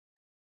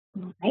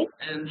Right.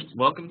 And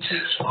welcome to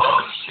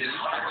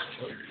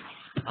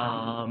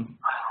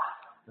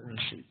let me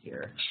see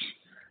here.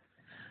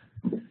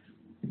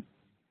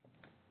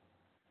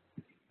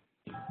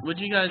 Would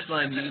you guys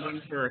mind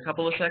muting for a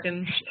couple of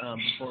seconds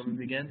before we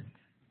begin?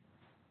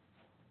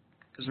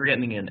 Because we're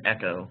getting an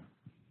echo.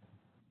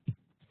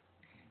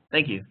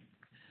 Thank you.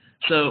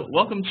 So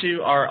welcome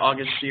to our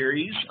August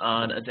series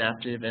on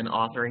adaptive and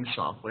authoring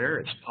software.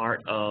 It's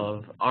part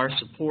of our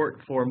support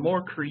for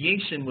more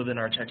creation within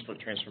our textbook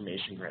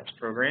transformation grants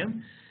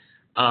program.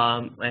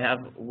 I have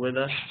with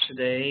us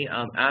today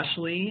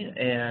Ashley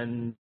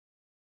and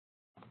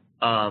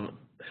I'm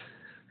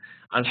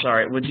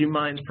sorry, would you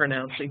mind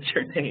pronouncing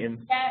your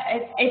name? Yeah,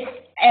 it's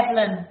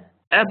Evelyn.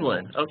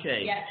 Evelyn,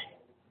 okay. Yeah.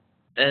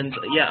 And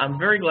yeah, I'm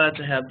very glad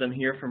to have them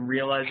here from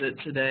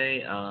Realizeit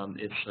today.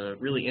 It's a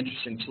really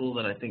interesting tool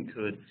that I think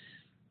could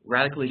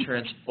radically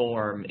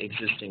transform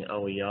existing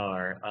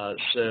OER.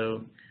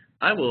 So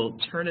I will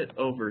turn it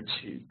over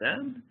to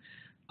them.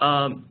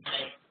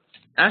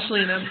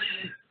 Ashley and Evelyn,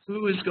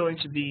 who is going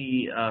to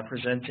be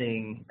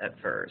presenting at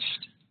first?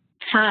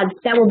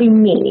 That will be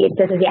me.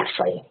 This is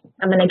Ashley.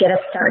 I'm going to get us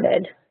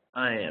started.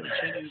 I am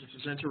changing the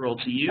presenter role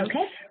to you.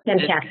 Okay,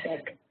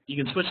 fantastic. And you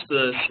can switch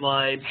the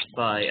slides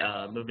by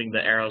moving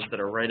the arrows that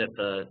are right at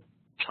the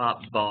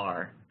top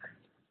bar.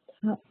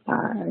 Top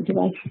bar, do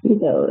I see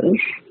those?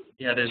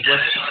 Yeah, there's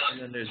left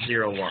and then there's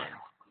 0, 1.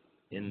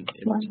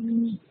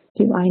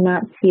 Do I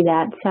not see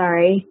that?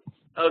 Sorry.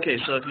 Okay,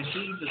 so if you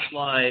see the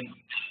slide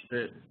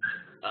that,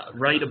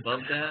 right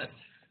above that,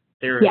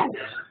 there's yes. a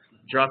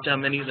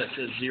drop-down menu that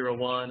says 0,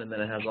 1, and then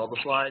it has all the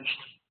slides.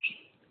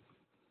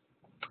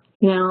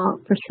 Now,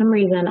 for some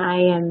reason, I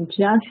am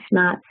just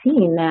not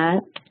seeing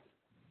that.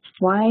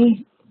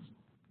 Why?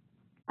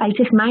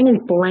 Mine is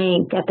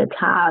blank at the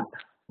top.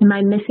 Am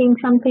I missing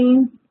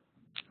something?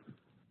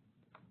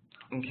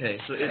 Okay,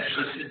 so it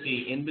should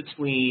be in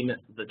between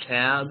the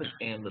tab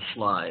and the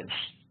slides.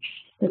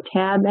 The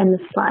tab and the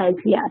slides,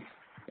 yes.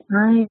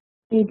 I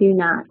do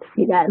not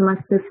see that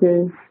unless this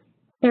is,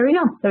 there we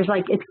go. There's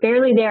it's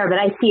barely there, but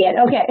I see it.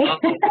 Okay.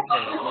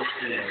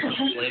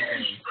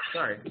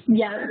 Sorry.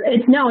 Yeah,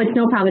 it's no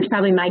problem. It's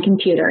probably my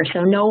computer,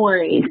 so no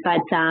worries. But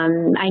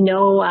I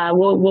know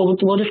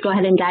we'll just go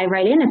ahead and dive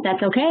right in if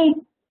that's okay.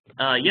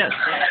 Yes.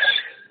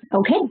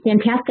 Okay,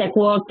 fantastic.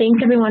 Well,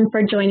 thanks everyone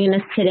for joining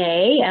us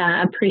today.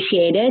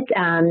 Appreciate it.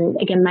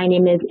 Again, my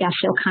name is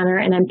Ashley O'Connor,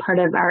 and I'm part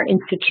of our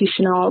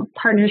institutional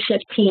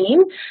partnership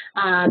team.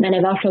 And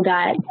I've also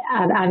got,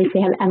 obviously,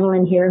 have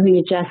Evelyn here, who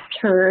you just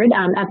heard.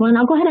 Evelyn,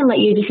 I'll go ahead and let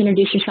you just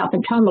introduce yourself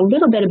and tell them a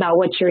little bit about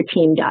what your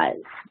team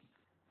does.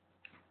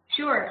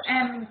 Sure.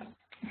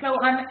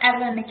 So I'm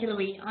Evelyn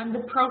McIlloy. I'm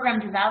the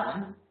Program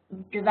Development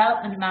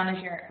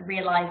Manager at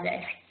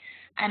Realizeit.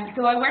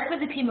 So I work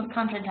with a team of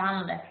content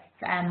analysts.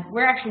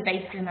 We're actually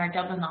based in our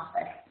Dublin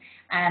office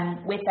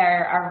with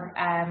our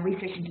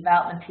research and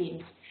development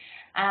teams.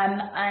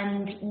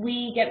 And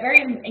we get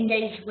very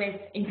engaged with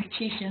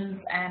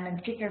institutions and in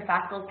particular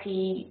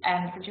faculty,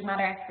 subject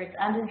matter experts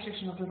and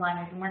instructional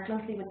designers, and work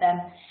closely with them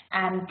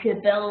to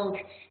build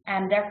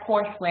their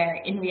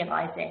courseware in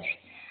Realizeit.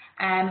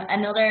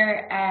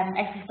 Another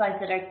exercise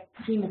that our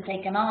team has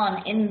taken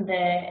on in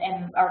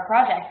our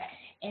project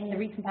in the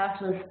recent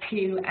past was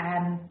to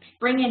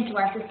bring into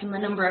our system a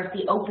number of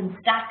the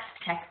OpenStax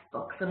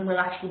textbooks, and we'll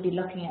actually be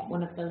looking at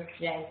one of those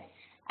today.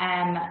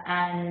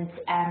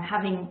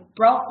 Having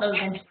brought those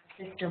into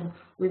our system,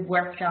 we've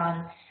worked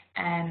on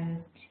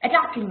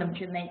adapting them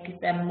to make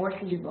them more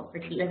suitable for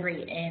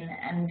delivery in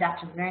an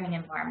adaptive learning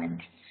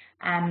environment.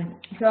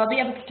 So I'll be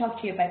able to talk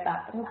to you about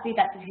that, but hopefully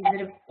that gives you a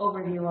bit of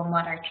overview on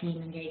what our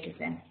team engages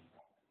in.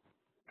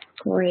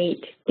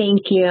 Great,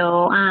 thank you.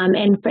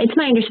 And it's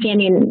my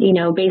understanding,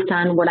 based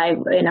on what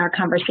in our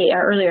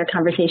earlier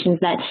conversations,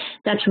 that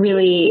that's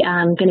really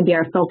going to be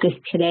our focus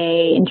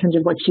today in terms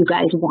of what you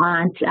guys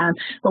want.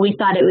 But we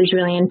thought it was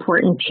really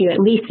important to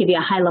at least give you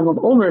a high-level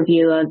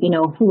overview of,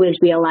 who is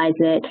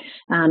Realizeit,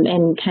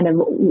 and kind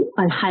of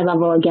a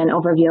high-level, again,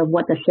 overview of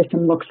what the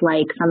system looks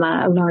like from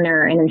a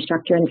learner and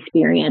instructor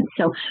experience.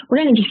 So we're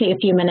going to just take a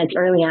few minutes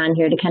early on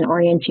here to kind of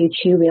orient you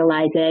to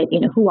Realizeit.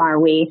 Who are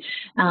we?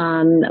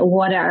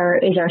 What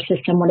is our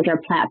system, what is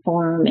our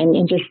platform,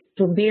 and just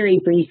very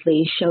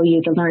briefly show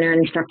you the learner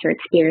and instructor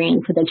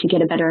experience so that you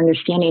get a better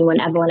understanding when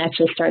Evelyn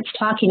actually starts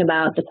talking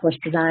about the course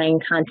design,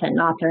 content, and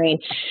authoring,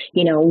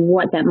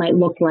 what that might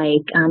look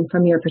like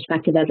from your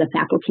perspective as a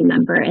faculty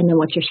member, and then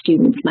what your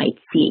students might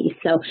see.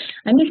 So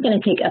I'm just going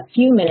to take a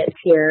few minutes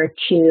here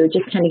to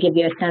just kind of give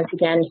you a sense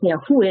again,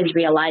 who is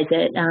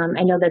Realizeit?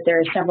 I know that there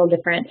are several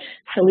different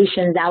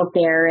solutions out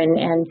there,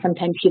 and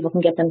sometimes people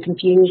can get them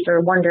confused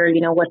or wonder,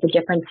 what the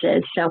difference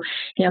is. So,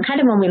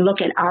 kind of when we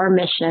look at our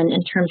mission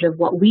in terms of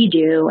what we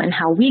do and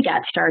how we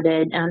got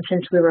started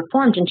since we were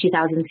formed in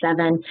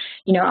 2007,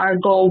 our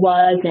goal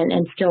was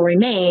and still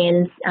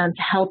remains to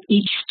help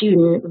each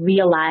student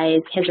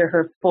realize his or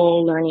her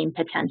full learning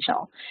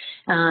potential.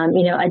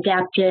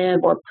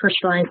 Adaptive or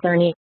personalized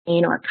learning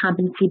or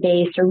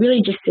competency-based, or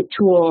really just the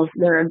tools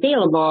that are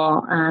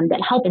available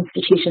that help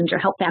institutions or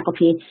help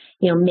faculty,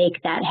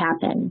 make that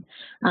happen.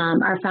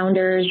 Our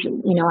founders,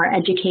 are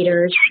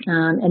educators,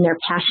 and their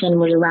passion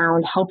was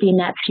around helping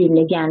that student,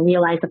 again,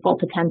 realize the full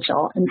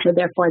potential. And so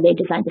therefore they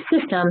designed a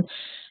system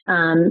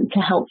to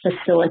help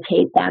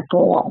facilitate that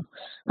goal.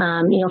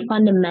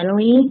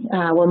 Fundamentally,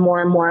 we're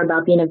more and more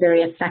about being a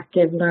very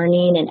effective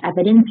learning and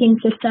evidencing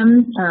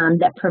system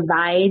that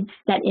provides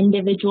that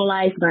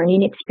individualized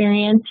learning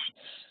experience.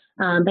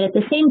 But at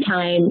the same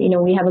time,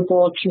 we have a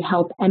goal to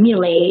help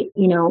emulate,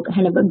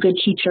 kind of a good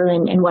teacher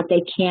and what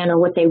they can or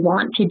what they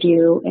want to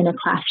do in a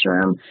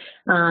classroom.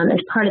 As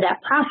part of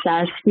that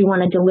process, we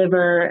want to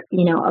deliver,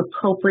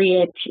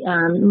 appropriate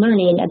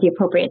learning at the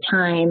appropriate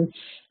time,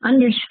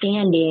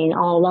 understanding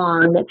all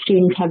along that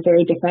students have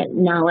very different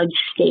knowledge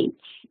states.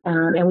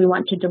 And we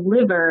want to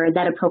deliver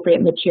that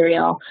appropriate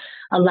material,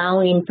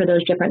 allowing for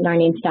those different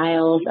learning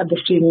styles of the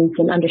students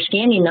and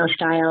understanding those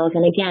styles.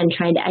 And again,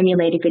 trying to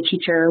emulate a good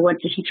teacher, what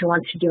the teacher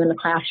wants to do in the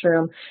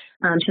classroom.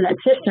 So that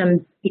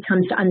system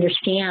becomes to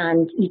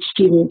understand each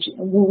student,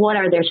 what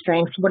are their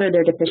strengths, what are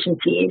their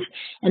deficiencies.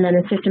 And then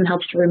the system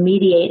helps to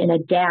remediate and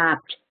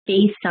adapt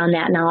based on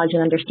that knowledge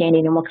and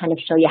understanding, and we'll kind of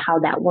show you how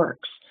that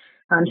works.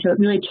 So it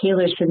really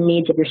tailors to the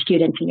needs of your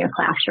students in your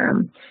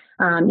classroom.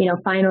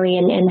 Finally,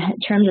 in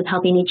terms of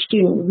helping each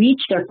student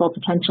reach their full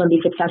potential and be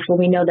successful,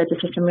 we know that the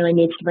system really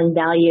needs to bring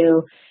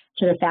value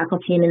to the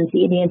faculty and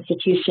the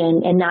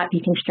institution and not be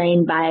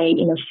constrained by,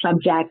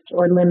 subject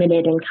or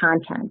limited in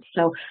content.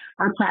 So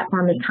our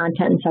platform is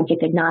content and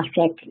subject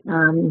agnostic,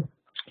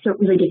 so it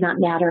really does not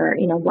matter,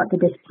 what the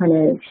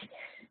discipline is.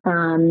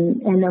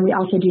 And then we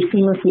also do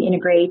seamlessly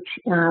integrate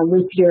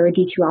with your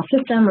D2L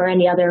system or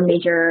any other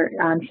major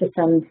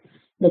systems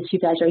that you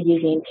guys are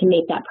using to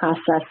make that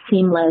process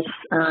seamless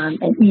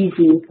and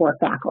easy for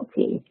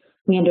faculty.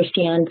 We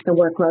understand the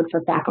workload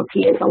for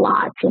faculty is a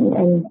lot,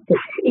 and the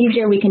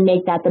easier we can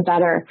make that, the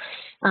better.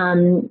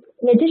 In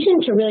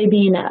addition to really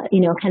being a,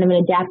 kind of an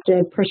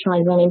adaptive,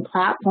 personalized learning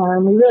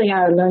platform, we really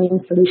are a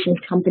learning solutions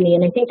company,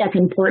 and I think that's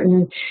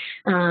important,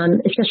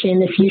 especially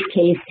in this use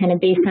case, kind of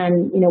based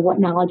on, what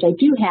knowledge I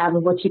do have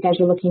of what you guys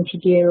are looking to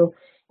do.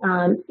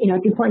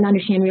 It's important to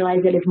understand,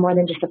 realize that it's more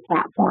than just a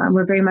platform.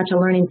 We're very much a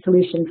learning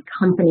solutions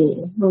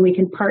company where we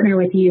can partner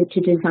with you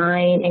to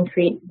design and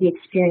create the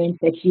experience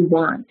that you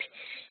want.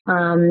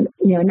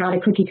 Not a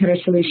cookie cutter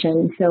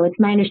solution. So it's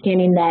my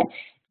understanding that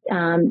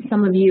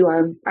some of you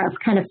are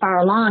kind of far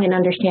along in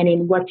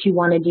understanding what you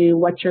want to do,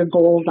 what your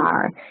goals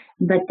are,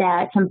 but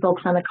that some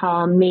folks on the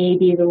call may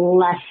be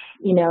less,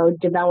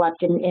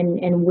 developed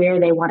in where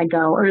they want to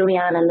go early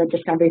on in the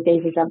discovery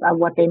phases of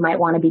what they might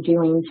want to be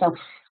doing. So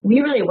we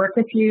really work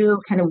with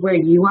you kind of where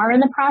you are in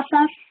the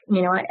process.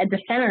 At the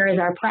center is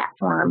our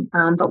platform,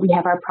 but we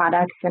have our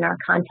products and our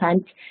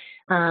content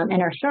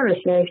and our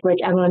services, which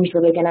everyone's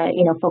really going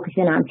to, focus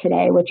in on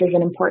today, which is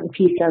an important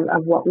piece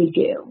of what we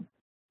do.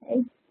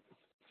 Okay.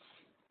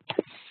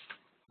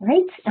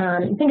 Right.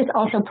 I think it's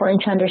also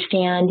important to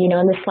understand,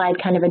 and this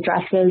slide kind of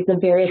addresses the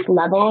various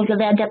levels of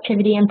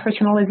adaptivity and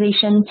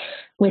personalization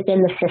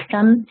within the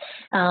system.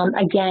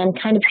 Again,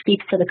 kind of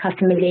speaks to the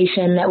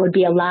customization that would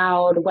be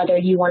allowed, whether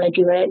you want to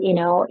do it,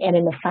 at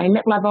an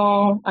assignment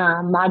level,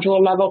 module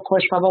level,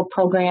 course level,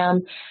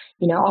 program,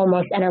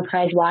 almost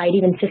enterprise-wide,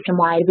 even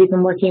system-wide. We've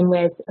been working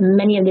with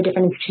many of the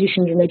different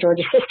institutions in the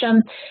Georgia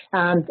system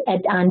on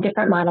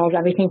different models,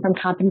 everything from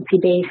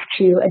competency-based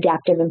to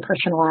adaptive and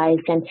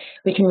personalized, and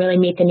we can really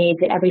meet the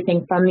needs at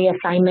everything from the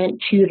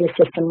assignment to the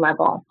system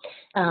level,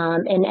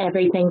 and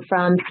everything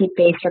from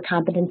seat-based or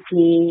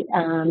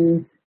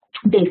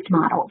competency-based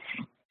models.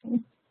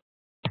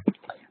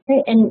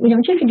 And,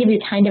 just to give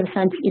you kind of a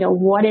sense,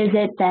 what is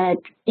it that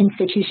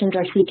institutions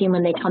are seeking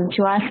when they come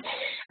to us?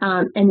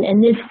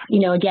 And this,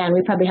 again,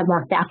 we probably have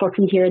more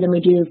faculty here than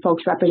we do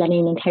folks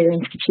representing entire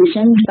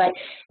institutions. But,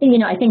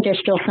 I think there's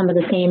still some of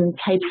the same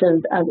types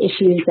of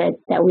issues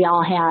that we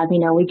all have.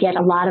 We get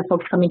a lot of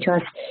folks coming to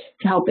us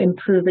to help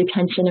improve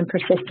retention and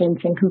persistence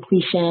and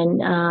completion,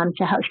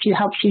 to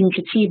help students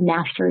achieve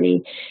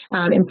mastery,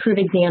 improve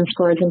exam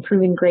scores,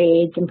 improving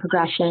grades and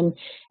progression,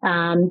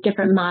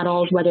 different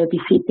models, whether it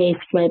be seat-based,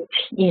 flipped,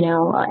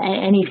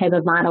 any type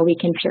of model we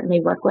can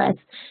certainly work with.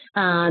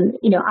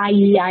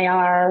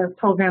 IEIR,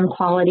 program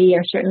quality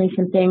are certainly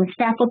some things.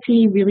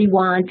 Faculty really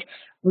want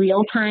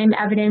real-time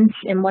evidence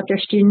in what their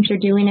students are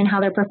doing and how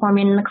they're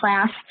performing in the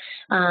class.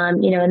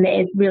 And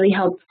it really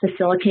helps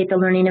facilitate the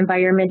learning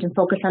environment and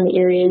focus on the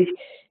areas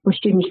where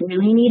students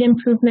really need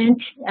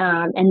improvement,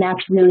 and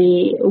that's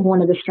really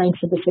one of the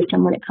strengths of the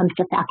system when it comes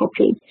to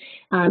faculty.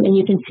 And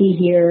you can see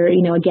here,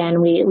 again,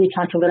 we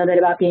talked a little bit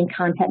about being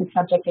content and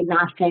subject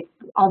agnostic,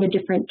 all the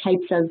different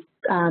types of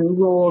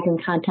roles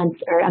and contents,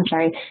 or I'm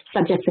sorry,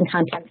 subjects and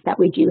contents that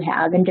we do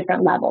have in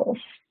different levels.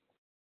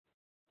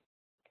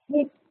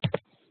 Okay.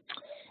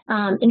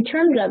 In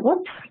terms of,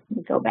 whoops, let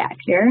me go back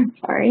here,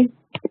 sorry.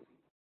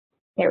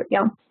 There we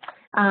go.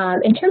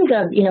 in terms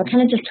of,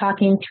 kind of just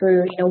talking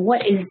through,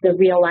 what is the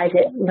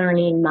Realizeit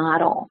learning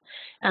model?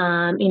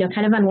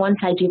 Kind of on one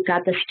side, you've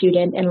got the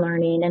student and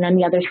learning, and on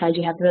the other side,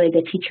 you have really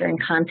the teacher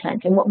and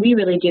content. And what we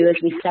really do is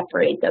we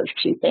separate those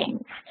two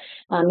things.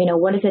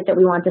 What is it that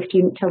we want the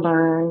student to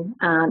learn,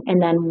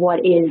 and then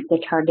what is the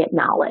target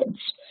knowledge?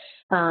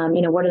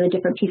 What are the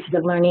different pieces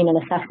of learning and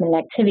assessment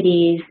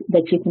activities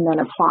that you can then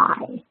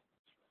apply?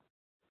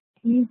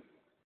 You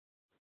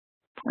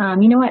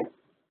know what,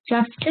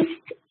 Jeff, just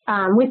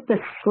with the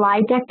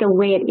slide deck the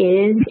way it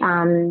is,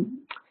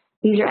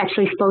 these are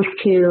actually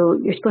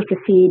you're supposed to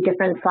see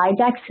different slide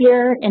decks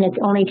here, and it's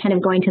only kind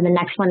of going to the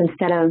next one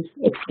instead of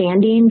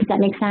expanding. Does that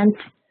make sense?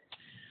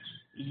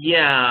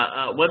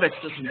 Yeah, WebEx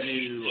doesn't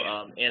do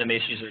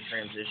animations or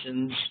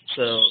transitions,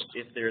 so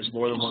if there's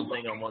more than one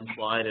thing on one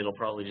slide, it'll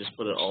probably just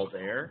put it all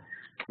there.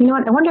 You know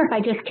what, I wonder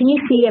if can you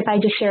see if I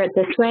just share it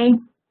this way?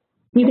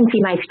 You can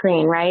see my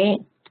screen, right?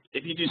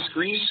 If you do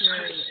screen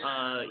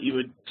sharing, you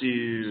would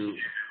do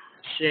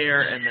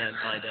share and then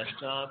my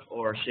desktop,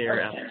 or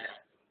share after.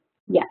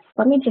 Yes,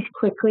 let me just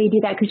quickly do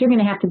that, because you're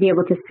going to have to be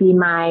able to see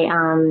my,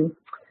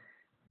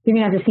 you're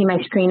going to have to see my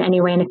screen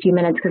anyway in a few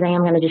minutes, because I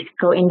am going to just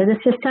go into the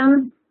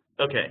system.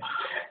 Okay.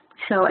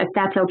 So if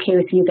that's okay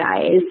with you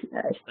guys.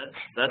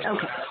 That's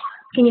okay.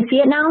 Can you see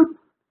it now?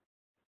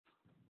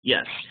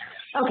 Yes.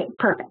 Okay,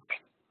 perfect.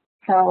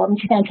 So I'm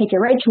just going to take you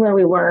right to where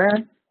we were.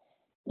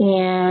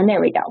 And there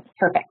we go.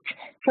 Perfect.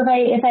 So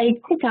if I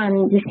click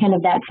on just kind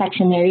of that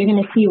section there, you're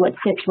going to see what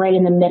sits right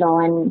in the middle.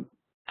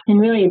 And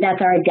really,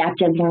 that's our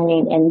adaptive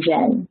learning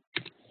engine.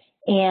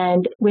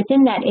 And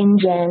within that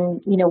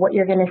engine, what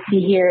you're going to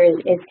see here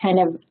is kind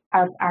of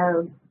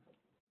our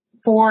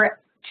 4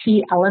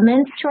 key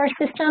elements to our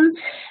system.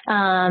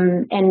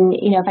 And,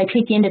 if I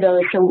take you into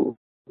those, so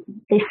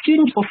the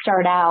students will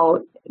start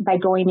out by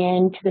going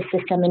into the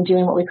system and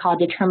doing what we call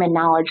determined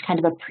knowledge, kind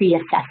of a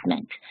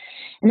pre-assessment.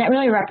 And that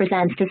really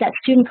represents, does that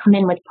student come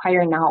in with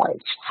prior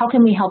knowledge? How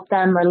can we help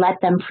them or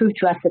let them prove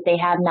to us that they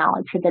have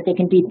knowledge so that they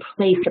can be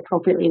placed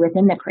appropriately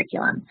within the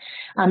curriculum?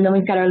 Then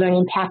we've got our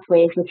learning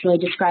pathways, which really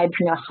describes,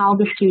 how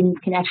the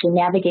students can actually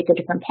navigate the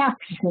different paths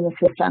in the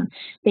system.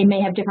 They may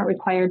have different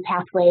required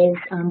pathways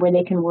where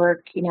they can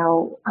work,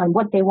 on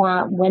what they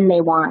want, when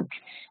they want,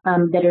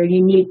 that are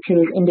unique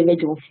to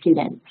individual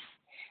students.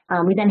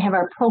 We then have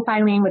our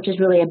profiling, which is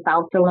really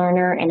about the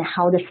learner and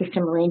how the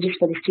system arranges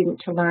for the student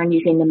to learn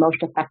using the most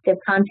effective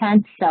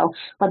content. So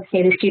let's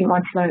say the student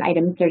wants to learn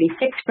item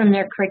 36 from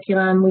their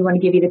curriculum. We want to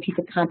give you the piece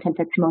of content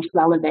that's most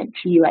relevant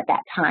to you at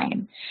that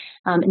time.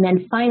 And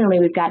then finally,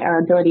 we've got our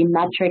ability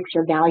metrics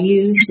or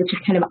values, which is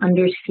kind of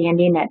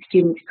understanding that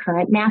student's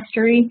current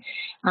mastery.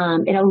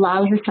 It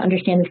allows us to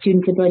understand the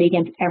student's ability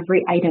against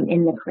every item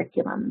in the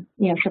curriculum.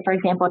 So for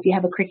example, if you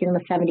have a curriculum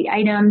of 70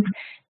 items,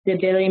 the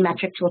ability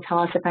metrics will tell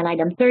us if on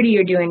item 30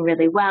 you're doing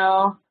really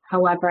well.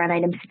 However, on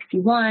item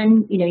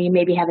 61, you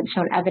maybe haven't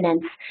shown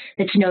evidence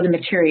that you know the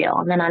material.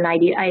 And then on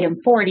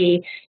item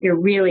 40, you're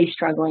really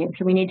struggling.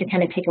 So we need to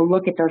kind of take a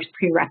look at those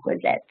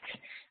prerequisites.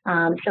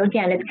 So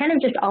again, it's kind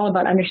of just all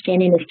about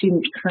understanding the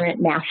student's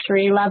current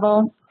mastery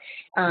level.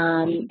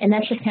 And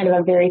that's just kind of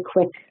a very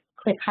quick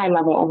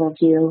high-level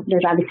overview.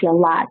 There's obviously a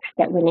lot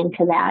that went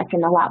into that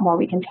and a lot more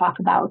we can talk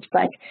about.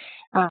 But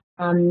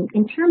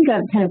in terms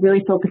of kind of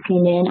really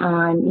focusing in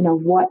on,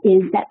 what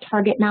is that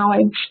target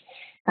knowledge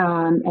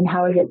and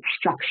how is it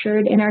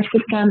structured in our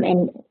system,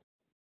 and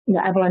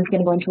everyone's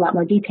going to go into a lot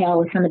more detail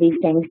with some of these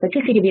things, but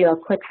just to give you a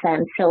quick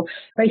sense. So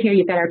right here,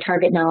 you've got our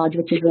target knowledge,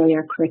 which is really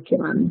our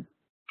curriculum.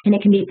 And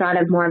it can be thought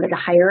of more of as a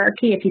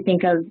hierarchy. If you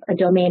think of a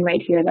domain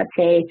right here, let's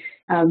say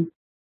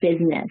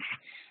business.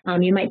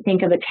 You might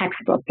think of a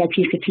textbook that's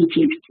used to teach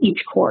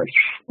each course.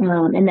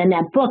 And then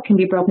that book can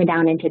be broken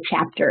down into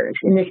chapters.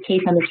 In this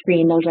case on the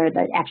screen, those are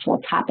the actual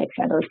topics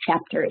of those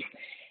chapters.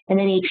 And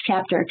then each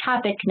chapter or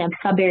topic can have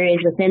sub-areas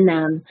within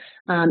them.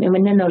 And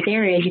within those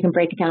areas, you can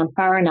break it down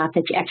far enough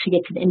that you actually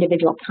get to the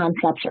individual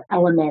concepts or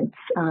elements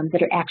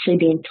that are actually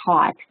being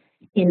taught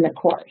in the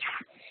course.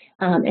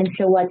 And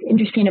so what's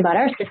interesting about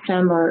our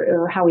system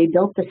or how we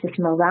built the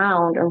system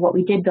around, or what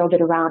we did build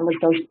it around, was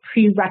those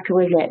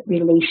prerequisite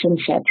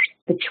relationships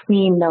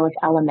between those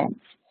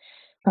elements.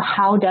 So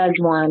how does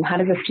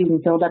a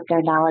student build up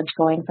their knowledge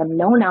going from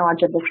no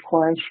knowledge of this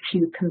course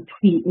to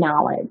complete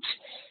knowledge?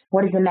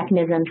 What is the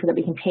mechanism so that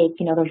we can take,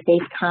 those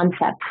base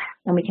concepts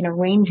and we can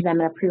arrange them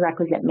in a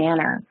prerequisite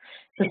manner?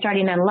 So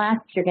starting on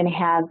left, you're going to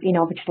have,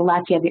 over to the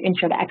left, you have your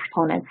intro to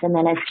exponents. And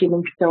then as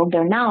students build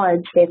their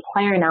knowledge, they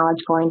acquire knowledge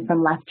going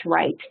from left to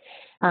right.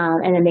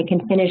 And then they can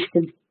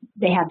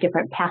they have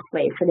different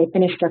pathways. So they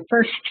finish their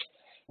first,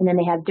 and then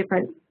they have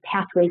different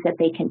pathways that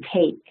they can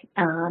take.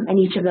 And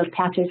each of those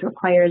pathways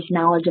requires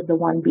knowledge of the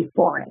one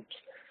before it.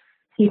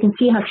 So you can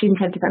see how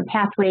students have different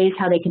pathways,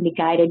 how they can be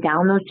guided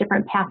down those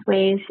different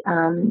pathways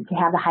to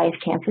have the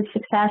highest chance of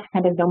success,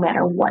 kind of no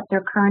matter what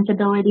their current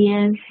ability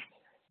is.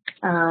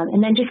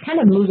 And then just kind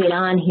of moving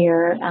on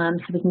here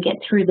so we can get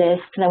through this,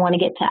 because I want to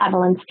get to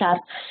Evelyn's stuff.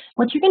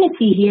 What you're going to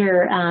see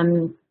here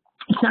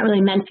It's not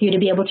really meant for you to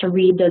be able to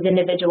read those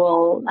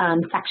individual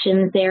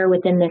sections there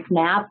within this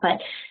map, but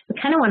we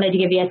kind of wanted to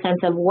give you a sense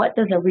of what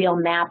does a real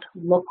map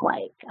look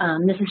like.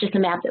 This is just a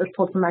map that was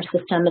pulled from our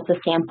system. It's a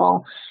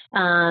sample.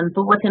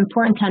 But what's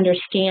important to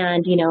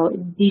understand,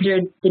 these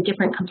are the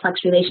different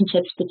complex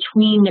relationships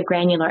between the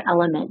granular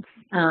elements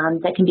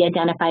that can be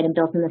identified and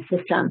built in the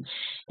system.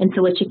 And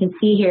so what you can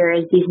see here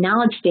is these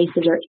knowledge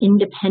spaces are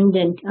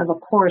independent of a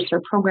course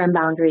or program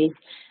boundaries.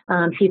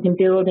 So you can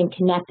build and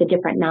connect the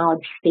different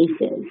knowledge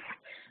spaces.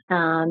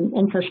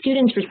 And so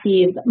students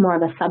receive more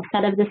of a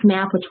subset of this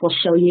map, which we'll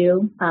show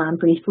you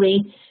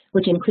briefly,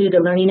 which include the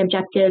learning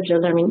objectives or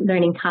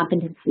learning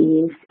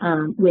competencies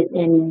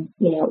within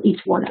each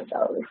one of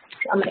those.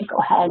 So I'm going to go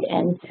ahead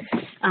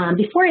and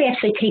before I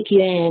actually take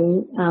you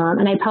in,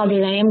 and I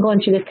apologize, I am going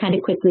through this kind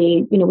of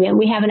quickly.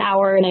 We have an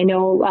hour, and I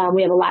know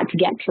we have a lot to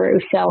get through,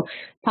 so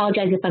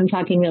apologize if I'm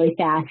talking really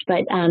fast.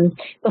 But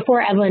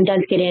before Evelyn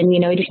does get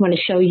in, I just want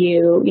to show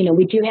you,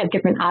 we do have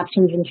different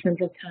options in terms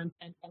of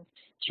content. And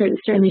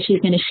certainly she's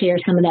going to share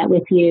some of that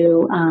with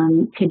you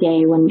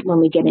today when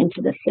we get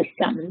into the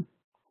system.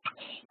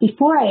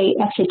 Before I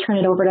actually turn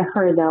it over to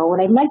her, though, what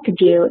I'd like to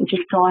do is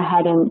just go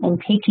ahead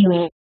and take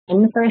you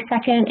in for a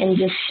second and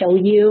just show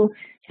you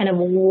kind of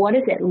what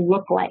does it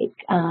look like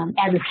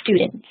as a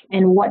student,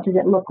 and what does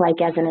it look like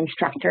as an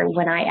instructor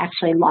when I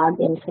actually log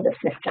into the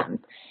system.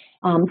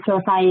 So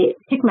if I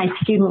pick my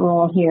student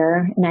role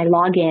here and I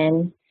log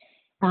in,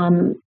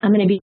 I'm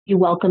going to be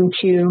welcome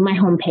to my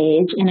home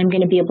page, and I'm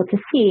going to be able to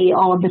see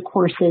all of the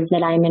courses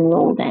that I'm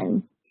enrolled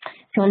in.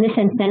 So in this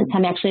instance,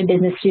 I'm actually a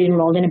business student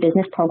enrolled in a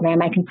business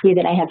program. I can see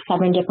that I have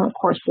 7 different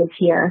courses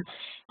here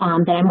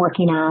that I'm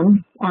working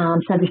on.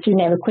 So as a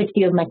student, I have a quick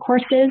view of my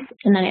courses,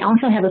 and then I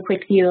also have a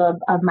quick view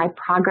of my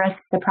progress,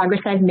 the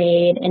progress I've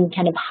made, and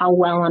kind of how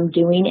well I'm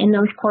doing in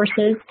those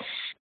courses.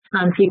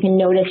 So you can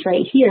notice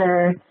right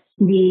here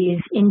these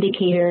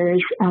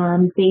indicators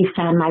based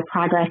on my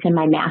progress and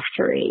my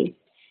mastery.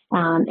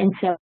 And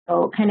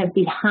so kind of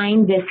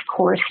behind this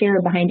course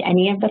here, behind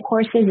any of the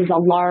courses, is a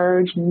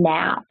large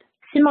map,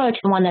 similar to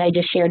the one that I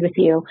just shared with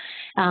you.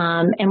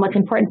 And what's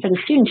important for the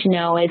student to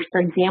know is, for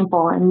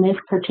example, in this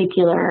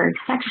particular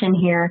section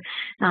here,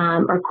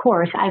 or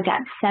course, I've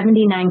got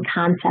 79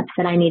 concepts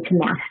that I need to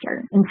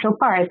master. And so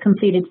far, I've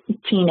completed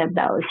 15 of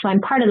those. So I'm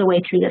part of the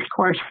way through this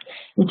course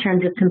in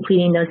terms of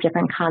completing those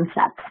different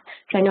concepts.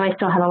 So I know I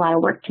still have a lot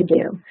of work to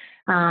do.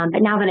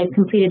 But now that I've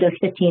completed those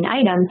 15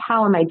 items,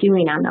 how am I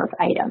doing on those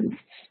items?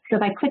 So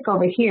if I click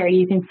over here,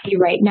 you can see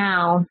right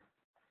now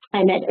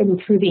I'm at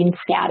improving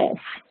status.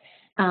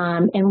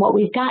 And what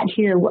we've got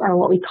here are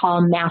what we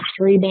call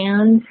mastery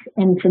bands.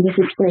 And so this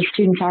is where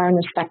students are in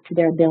respect to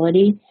their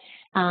ability.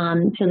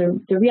 So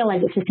the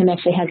Realizeit system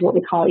actually has what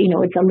we call,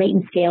 it's a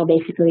latent scale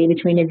basically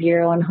between a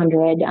 0 and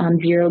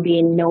 100, 0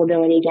 being no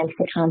ability against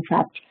the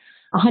concept,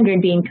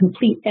 100 being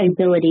complete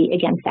ability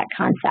against that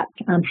concept.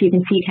 So you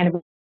can see kind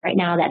of right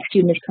now that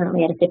student is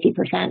currently at a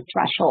 50%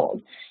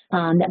 threshold.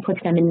 That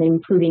puts them in the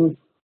improving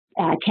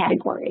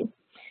category.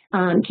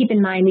 Keep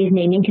in mind, these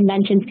naming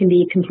conventions can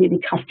be completely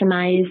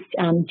customized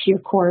to your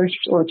course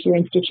or to your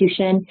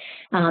institution.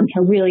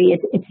 So really,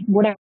 it's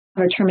whatever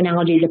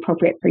terminology is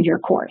appropriate for your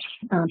course.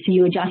 So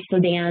you adjust the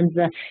bands,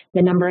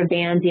 the number of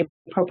bands, the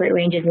appropriate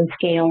ranges and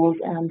scales.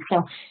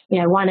 So,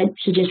 I wanted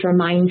to just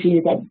remind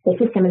you that the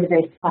system is a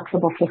very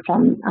flexible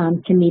system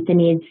to meet the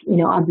needs,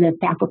 of the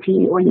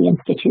faculty or the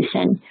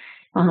institution,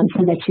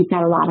 so that you've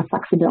got a lot of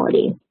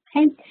flexibility.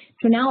 Okay.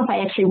 So now if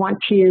I actually want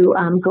to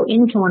go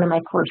into one of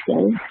my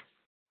courses,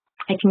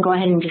 I can go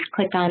ahead and just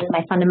click on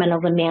my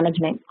Fundamentals of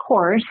Management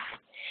course,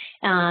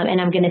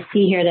 and I'm going to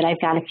see here that I've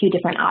got a few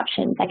different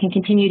options. I can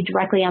continue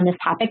directly on this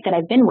topic that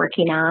I've been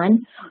working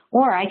on,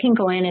 or I can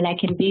go in and I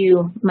can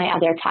view my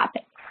other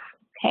topics.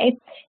 Okay,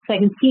 so I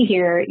can see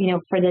here,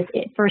 for this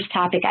first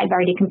topic, I've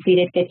already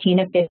completed 15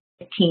 of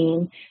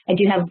 15. I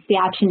do have the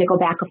option to go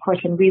back, of course,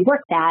 and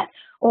rework that,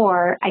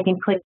 or I can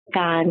click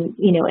on,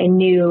 a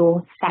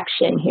new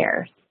section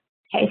here.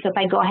 Okay, so if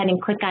I go ahead and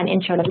click on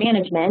Intro to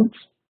Management,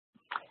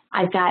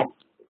 I've got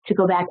to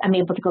go back, I'm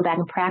able to go back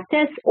and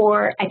practice,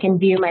 or I can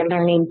view my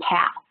learning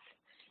path.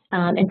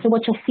 And so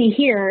what you'll see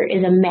here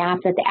is a map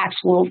that the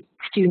actual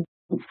students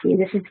see.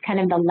 This is kind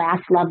of the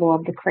last level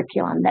of the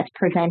curriculum that's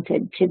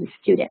presented to the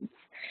students.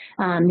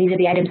 These are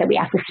the items that we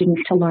ask the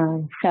students to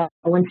learn. So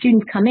when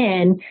students come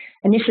in,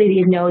 initially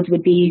these nodes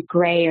would be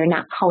gray or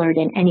not colored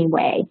in any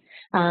way.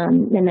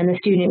 And then the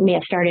student may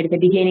have started at the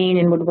beginning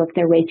and would work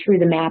their way through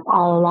the map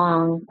all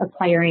along,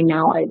 acquiring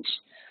knowledge.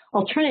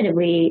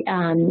 Alternatively,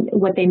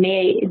 what they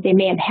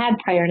may have had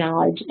prior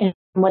knowledge, and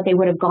what they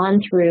would have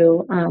gone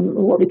through,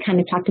 what we kind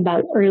of talked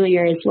about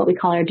earlier is what we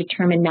call our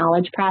determined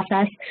knowledge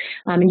process.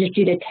 And just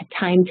due to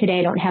time today,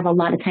 I don't have a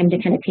lot of time to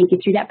kind of take you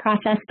through that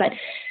process, but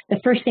the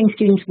first thing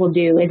students will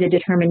do is a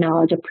determined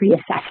knowledge, a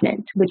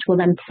pre-assessment, which will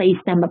then place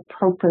them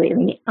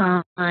appropriately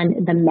on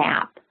the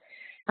map.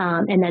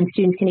 And then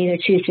students can either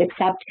choose to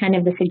accept kind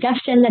of the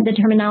suggestion that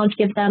determined knowledge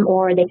gives them,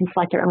 or they can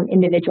select their own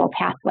individual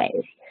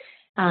pathways.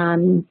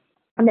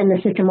 And then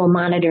the system will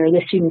monitor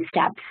the student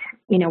steps,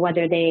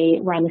 whether they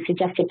were on the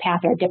suggested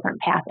path or a different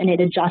path, and it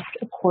adjusts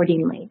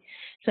accordingly.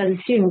 So as the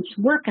students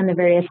work on the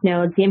various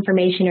nodes, the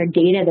information or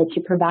data that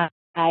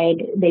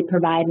they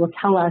provide will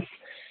tell us,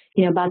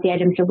 about the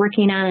items they're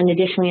working on, and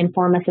additionally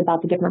inform us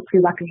about the different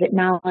prerequisite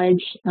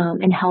knowledge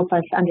and help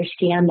us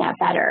understand that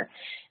better.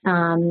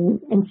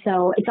 And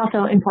so it's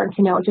also important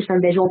to note, just for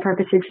visual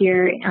purposes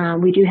here,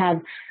 we do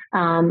have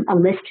a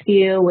list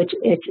view, which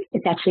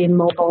it's actually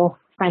mobile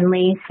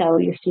friendly, so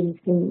your students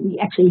can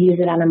actually use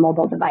it on a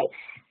mobile device.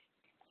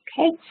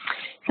 Okay,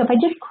 so if I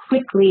just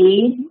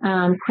quickly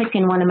click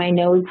in one of my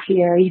nodes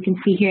here, you can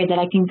see here that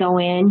I can go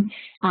in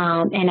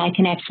and I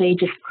can actually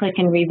just click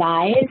and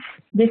revise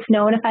this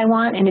node if I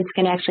want, and it's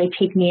going to actually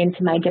take me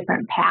into my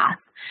different path.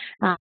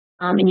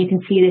 And you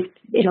can see this,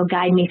 it'll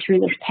guide me through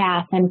this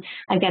path, and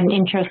I've got an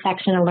intro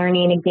section, a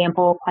learning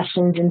example,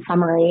 questions, and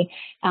summary.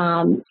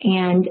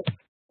 And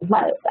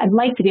I'd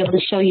like to be able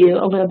to show you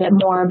a little bit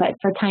more, but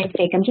for time's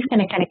sake, I'm just going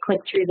to kind of click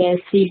through this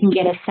so you can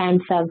get a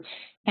sense of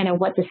kind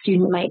of what the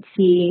student might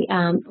see.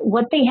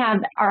 What they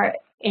have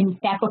and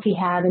faculty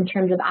have in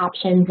terms of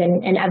options,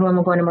 and Evelyn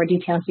will go into more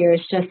detail here,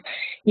 is just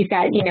you've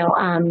got,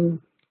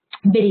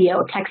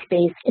 video,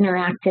 text-based,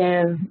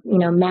 interactive,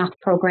 math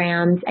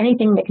programs,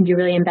 anything that can be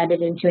really embedded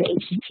into an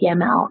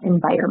HTML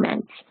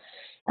environment.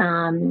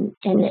 And,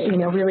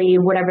 really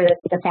whatever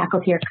the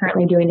faculty are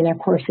currently doing in their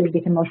courses,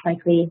 we can most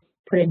likely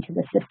put into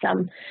the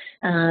system.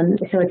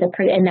 So it's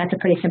that's a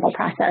pretty simple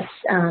process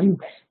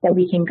that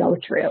we can go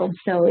through.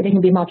 So it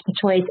can be multiple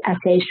choice,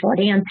 essay, short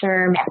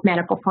answer,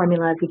 mathematical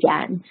formulas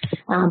again.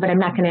 But I'm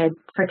not going to,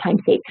 for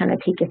time's sake, kind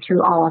of take you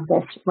through all of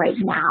this right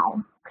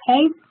now.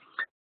 Okay.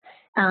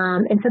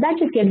 And so that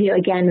just gives you,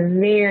 again, a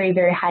very,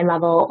 very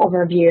high-level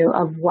overview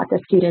of what the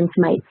students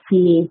might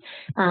see.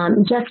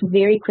 Just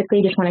very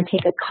quickly, just want to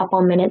take a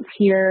couple minutes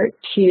here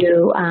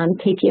to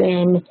take you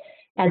in,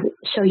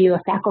 show you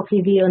a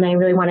faculty view, and I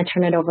really want to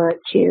turn it over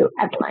to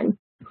Evelyn.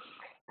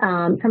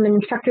 From an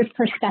instructor's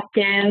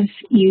perspective,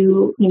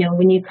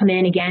 when you come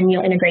in, again,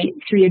 you'll integrate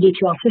through your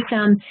D2L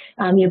system.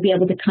 You'll be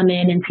able to come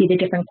in and see the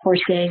different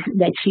courses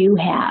that you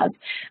have.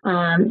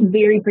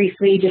 Very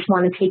briefly, just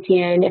want to take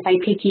you in, if I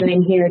take you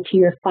in here to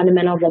your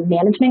Fundamentals of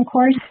Management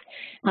course,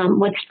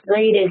 what's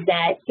great is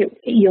that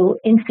you'll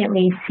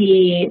instantly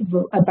see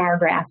a bar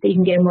graph that you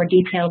can get a more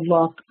detailed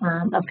look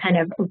of kind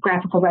of a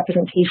graphical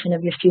representation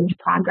of your students'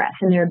 progress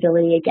and their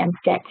ability against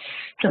it.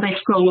 So if I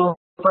scroll over,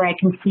 where I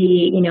can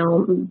see,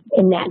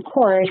 in that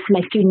course,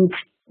 my students'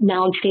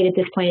 knowledge state at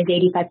this point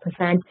is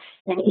 85%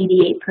 and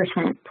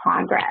 88%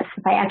 progress.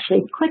 If I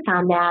actually click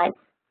on that,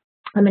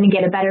 I'm going to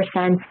get a better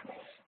sense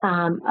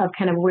of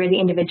kind of where the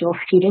individual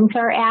students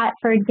are at.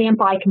 For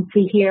example, I can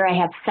see here I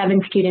have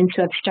 7 students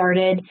who have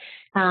started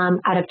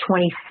out of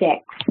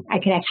 26. I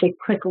can actually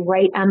click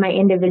right on my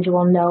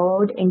individual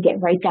node and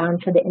get right down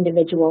to the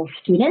individual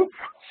students.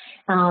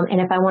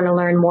 And if I want to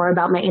learn more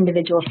about my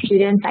individual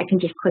students, I can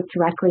just click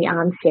directly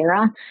on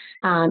Sarah,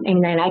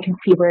 and then I can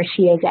see where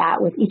she is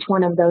at with each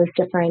one of those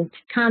different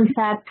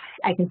concepts.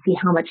 I can see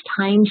how much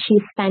time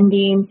she's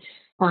spending.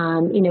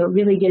 It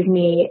really gives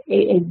me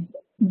a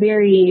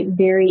very,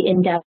 very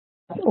in-depth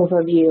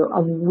overview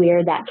of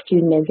where that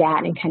student is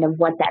at and kind of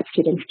what that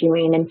student's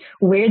doing and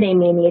where they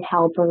may need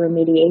help or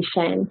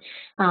remediation.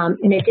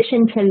 In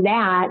addition to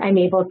that, I'm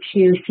able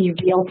to see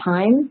real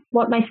time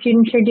what my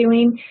students are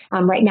doing.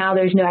 Right now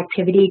there's no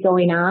activity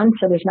going on,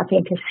 so there's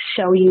nothing to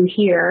show you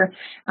here.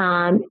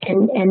 And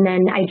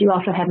then I do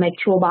also have my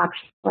toolbox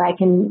where I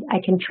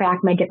can track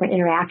my different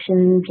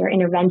interactions or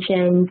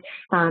interventions,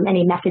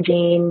 any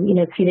messaging,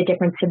 see the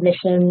different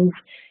submissions,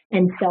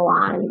 and so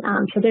on.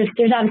 So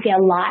there's obviously a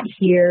lot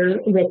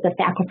here with the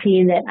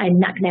faculty that I'm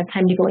not going to have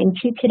time to go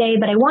into today,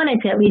 but I wanted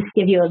to at least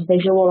give you a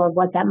visual of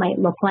what that might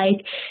look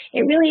like.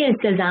 It really is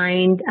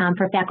designed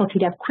for faculty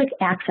to have quick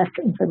access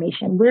to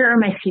information. Where are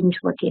my students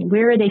working?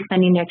 Where are they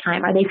spending their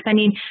time? Are they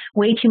spending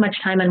way too much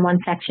time on one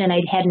section? I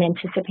hadn't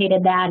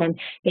anticipated that, and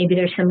maybe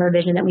there's some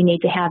revision that we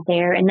need to have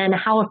there. And then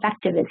how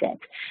effective is it?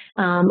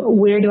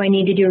 Where do I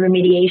need to do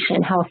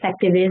remediation? How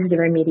effective is the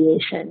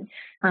remediation?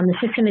 The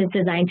system is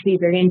designed to be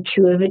very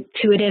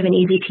intuitive and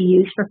easy to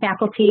use for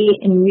faculty,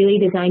 and really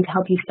designed to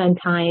help you spend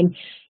time,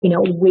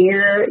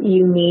 where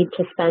you need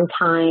to spend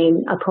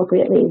time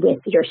appropriately with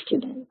your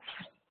students.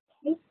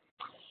 Okay.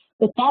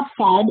 With that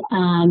said,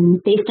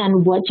 based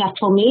on what Jeff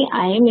told me,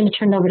 I am going to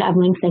turn it over to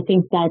Evelyn, because I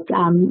think that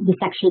the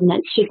section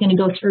that she's going to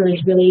go through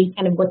is really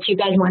kind of what you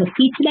guys want to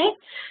see today.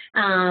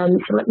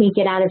 So let me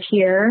get out of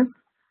here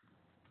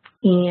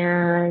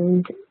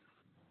and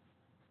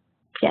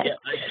get it.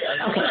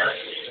 Okay.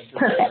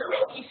 Perfect.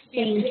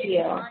 Thank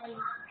you.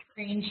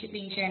 Screen should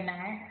be shared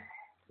now.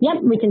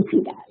 Yep, we can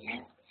see that. Yeah.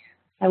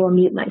 I will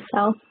mute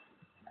myself.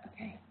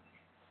 Okay.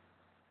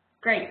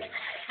 Great.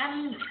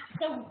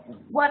 So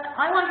what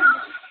I wanted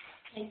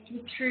to take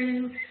you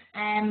through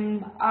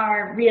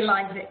our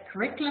Realizeit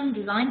curriculum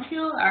design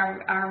tool,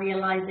 our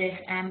Realizeit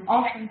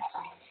authoring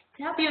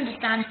to help you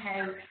understand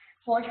how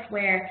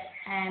courseware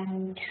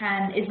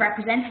is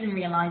represented in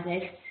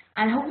Realizeit.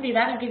 And hopefully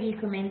that'll give you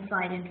some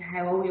insight into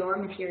how OER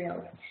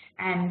materials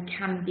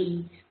can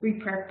be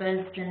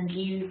repurposed and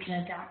used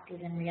and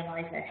adapted in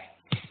Realizeit.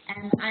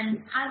 And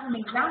as an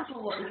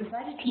example, what we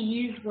decided to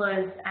use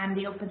was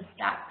the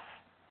OpenStack.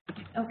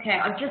 Okay,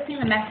 I've just seen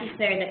a message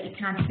there that you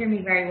can't hear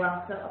me very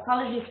well, so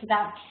apologies for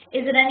that.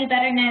 Is it any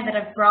better now that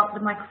I've brought the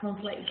microphone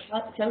slightly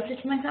closer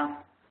to myself?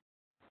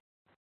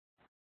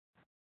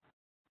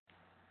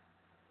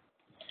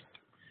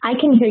 I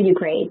can hear you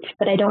great,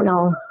 but I don't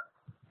know.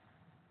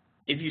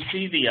 If you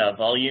see the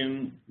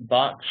volume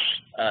box,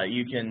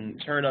 you can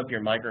turn up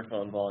your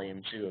microphone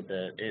volume too a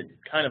bit. It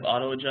kind of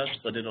auto-adjusts,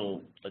 but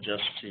it'll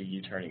adjust to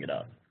you turning it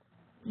up.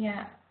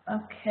 Yeah,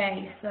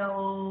 okay,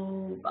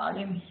 so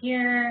volume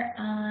here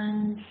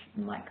and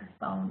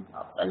microphone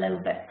up a little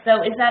bit.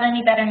 So is that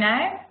any better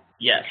now?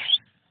 Yes.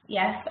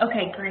 Yes,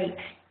 okay, great.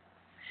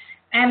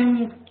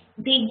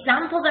 The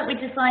example that we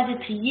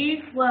decided to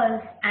use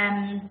was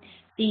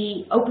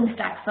the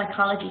OpenStack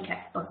psychology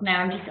textbook.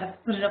 Now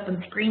I've put it up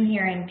on screen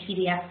here in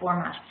PDF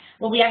format.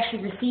 What we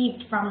actually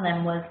received from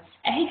them was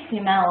a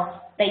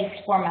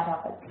HTML-based format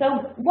of it.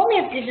 So when we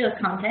have digital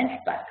content,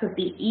 that could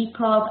be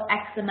EPUB,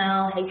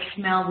 XML,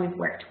 HTML, we've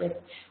worked with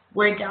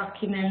Word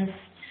documents,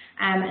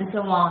 and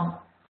so on,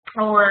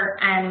 or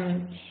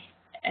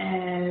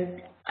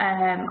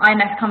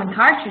IMS Common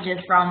cartridges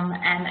from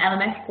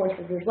LMS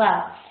courses as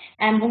well.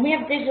 And when we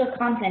have digital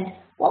content,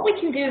 what we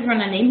can do is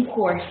run an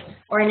import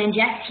or an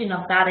injection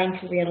of that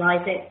into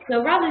Realizeit.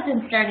 So rather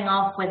than starting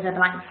off with a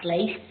blank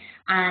slate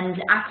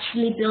and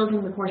actually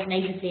building the course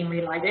natively in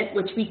Realizeit,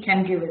 which we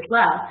can do as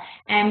well,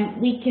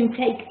 we can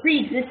take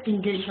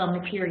pre-existing digital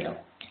material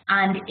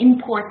and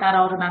import that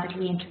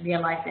automatically into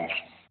Realizeit.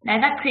 Now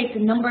that creates a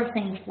number of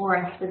things for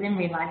us within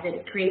Realizeit.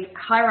 It creates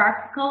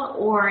hierarchical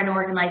or an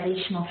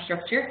organizational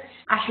structure.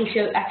 Actually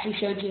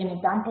showed you an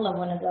example of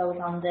one of those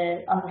on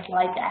the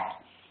slide deck.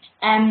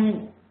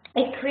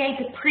 It creates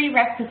a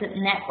prerequisite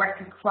network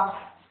across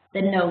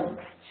the nodes.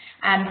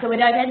 So it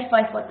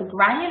identifies what the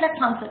granular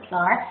concepts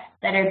are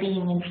that are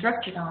being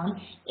instructed on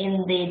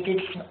in the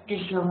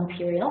digital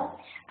material.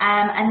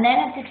 And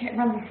then it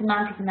runs a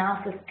semantic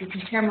analysis to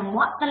determine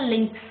what the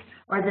links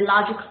or the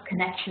logical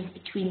connections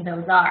between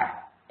those are.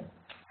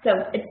 So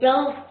it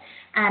builds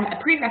a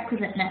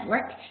prerequisite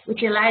network,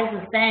 which allows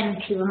us then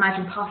to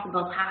imagine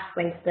possible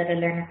pathways that a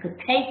learner could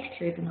take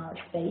through the knowledge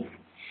base.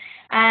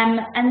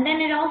 And then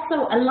it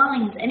also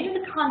aligns any of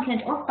the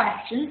content or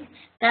questions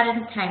that it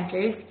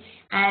encounters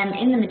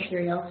in the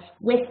material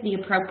with the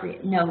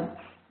appropriate nodes.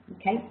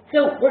 Okay,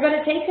 so we're going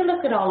to take a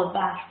look at all of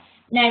that.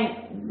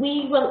 Now,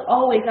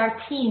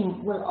 our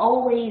team will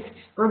always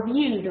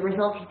review the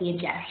results of the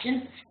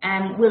ingestion,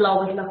 and we'll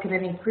always look at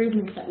any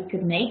improvements that we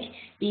could make,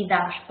 be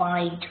that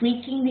by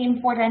tweaking the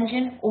import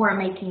engine or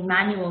making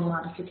manual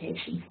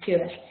modifications to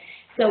it.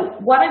 So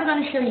what I'm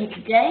going to show you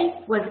today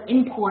was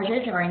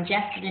imported or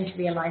ingested into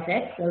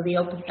Realizeit, so the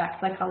OpenStack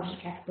psychology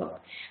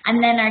textbook.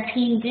 And then our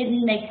team did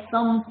make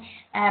some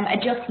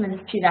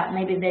adjustments to that.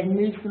 Maybe they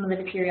moved some of the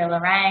material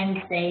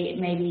around, they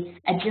maybe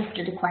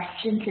adjusted a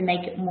question to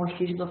make it more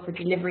suitable for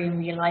delivery in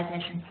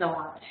Realizeit and so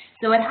on.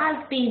 So it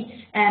has been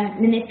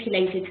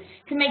manipulated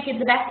to make it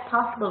the best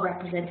possible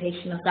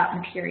representation of that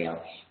material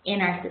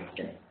in our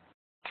system.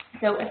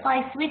 So if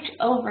I switch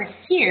over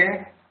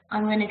here,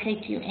 I'm going to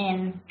take you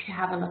in to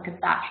have a look at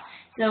that.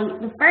 So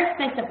the first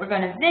place that we're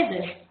going to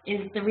visit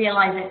is the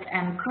Realizeit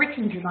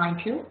curriculum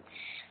design tool.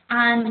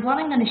 And what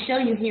I'm going to show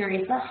you here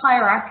is the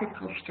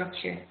hierarchical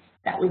structure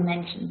that we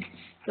mentioned.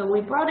 So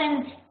we brought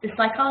in the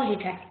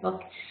psychology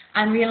textbook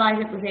and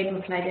Realizeit was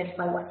able to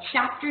identify what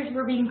chapters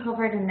were being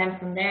covered, and then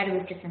from there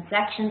was different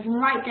sections, and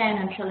right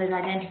down until it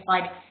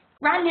identified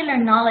granular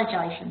knowledge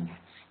items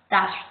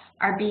that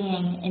are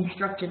being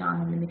instructed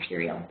on in the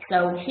material.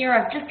 So here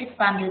I've just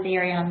expanded the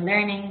area on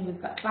learning. We've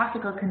got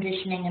classical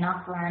conditioning and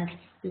operand.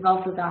 We've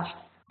also got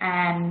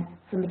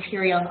some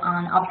material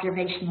on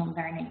observational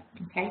learning.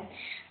 Okay,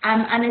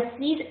 and it's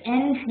these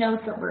end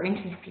nodes that we're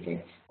interested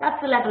in.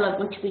 That's the level at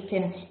which we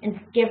can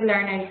give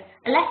learners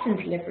a lesson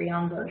delivery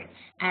on those,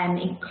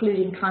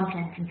 including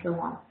content and so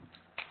on.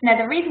 Now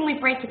the reason we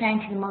break it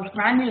down to the most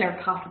granular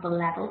possible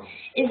level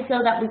is so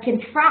that we can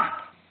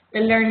track the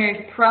learner's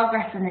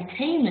progress and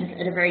attainment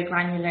at a very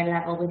granular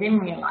level within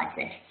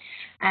Realizeit.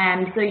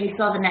 So you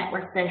saw the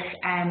network that,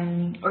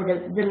 or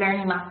the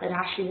learning map that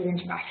Ashley was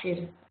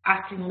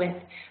interacting with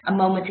a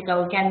moment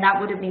ago. Again, that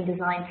would have been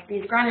designed to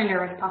be as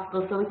granular as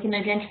possible so we can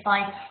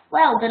identify,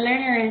 well, the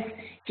learner is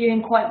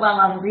doing quite well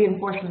on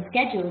reinforcement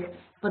schedules,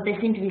 but they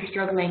seem to be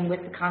struggling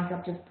with the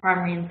concept of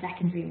primary and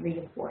secondary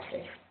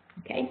reinforcers.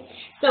 Okay,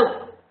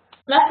 so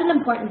that's an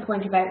important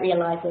point about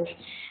Realizeit.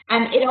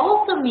 It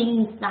also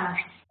means that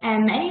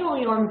any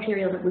OER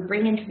material that we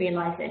bring into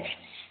Realizeit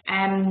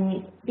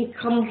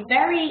becomes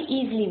very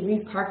easily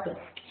repurposed.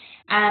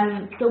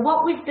 So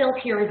what we've built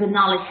here is a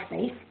knowledge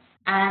space,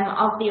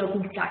 of the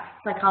OpenStax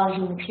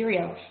psychology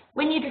material.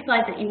 When you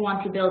decide that you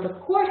want to build a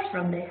course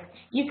from this,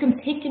 you can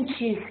pick and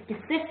choose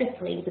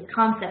specifically the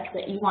concepts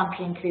that you want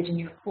to include in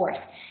your course.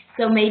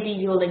 So maybe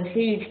you'll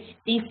include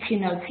these 2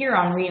 notes here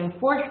on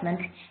reinforcement,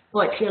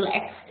 but you'll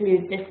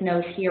exclude this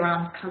note here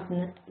on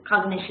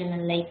cognition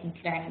and latent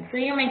learning. So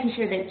you're making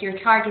sure that you're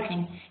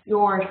targeting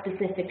your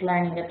specific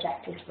learning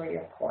objectives for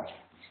your course.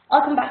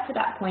 I'll come back to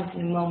that point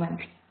in a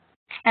moment.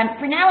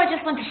 For now, I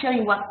just want to show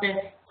you what the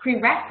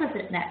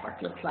prerequisite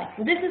network looks like.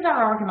 So this is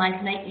our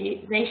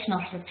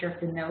organizational structure of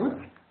the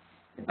nodes.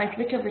 If I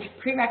switch over to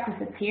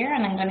prerequisites here,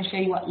 and I'm going to show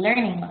you what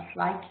learning looks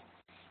like,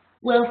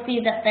 we'll see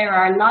that there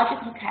are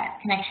logical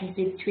connections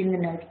between the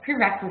nodes,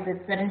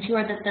 prerequisites that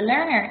ensure that the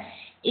learner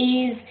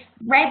is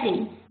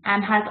ready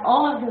and has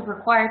all of the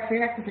required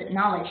prerequisite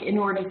knowledge in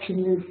order to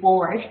move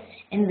forward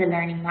in the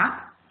learning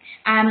map.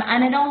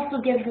 And it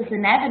also gives us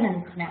an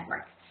evidence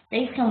network,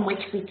 based on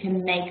which we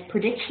can make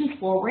predictions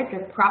forwards or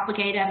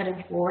propagate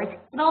evidence forwards,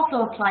 but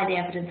also apply the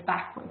evidence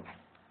backwards.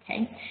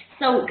 Okay?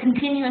 So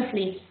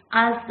continuously,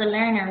 as the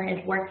learner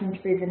is working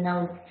through the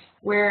nodes,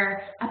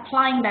 we're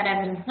applying that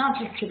evidence not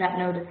just to that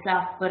node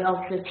itself, but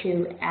also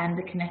to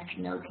the connected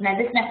nodes. Now,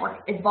 this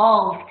network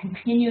evolves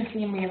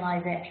continuously in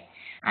Realizeit,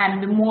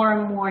 and the more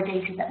and more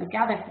data that we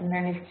gather from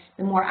learners,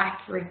 the more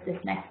accurate this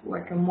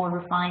network and more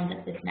refined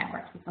that this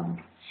network becomes.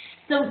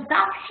 So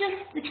that's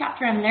just the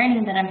chapter on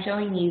learning that I'm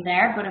showing you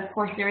there, but of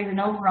course there is an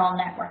overall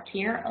network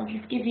here. I'll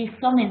just give you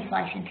some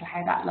insight into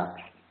how that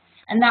looks.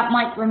 And that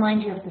might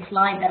remind you of the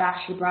slide that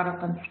Ashley brought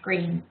up on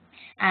screen.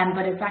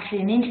 But it's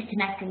actually an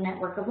interconnected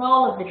network of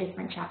all of the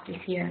different chapters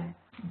here.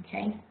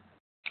 Okay.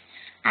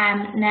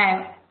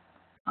 Now,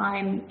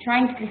 I'm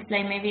trying to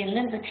display maybe a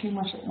little bit too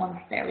much at once.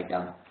 There we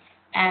go.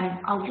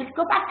 I'll just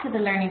go back to the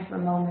learning for a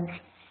moment.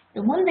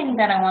 The one thing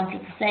that I wanted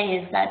to say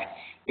is that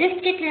this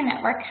particular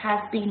network has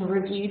been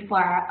reviewed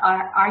by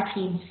our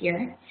team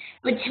here,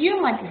 but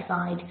you might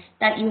decide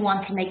that you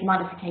want to make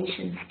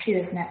modifications to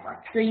this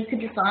network. So you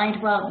could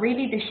decide, well,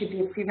 really there should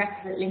be a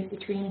prerequisite link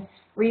between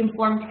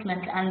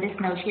reinforcement and this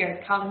note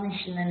here,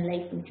 cognition and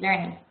latent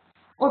learning.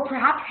 Or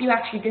perhaps you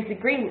actually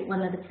disagree with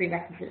one of the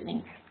prerequisite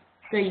links,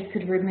 so you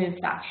could remove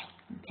that.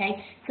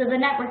 Okay, so the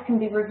network can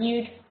be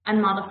reviewed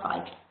and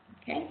modified.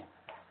 Okay.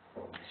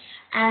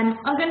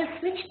 I'm going to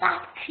switch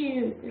back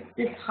to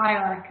this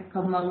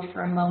hierarchical mode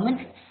for a moment.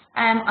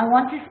 I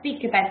want to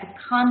speak about the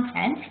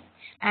content,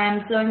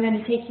 so I'm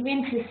going to take you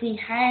in to see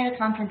how the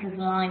content is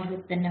aligned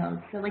with the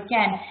nodes. So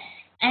again,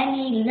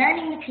 any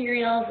learning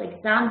materials,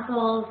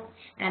 examples,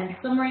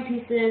 summary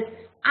pieces,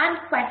 and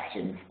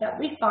questions that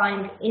we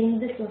find in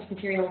the source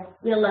material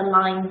will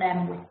align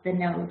them with the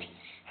node.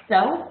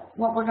 So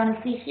what we're going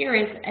to see here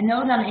is a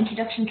node on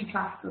Introduction to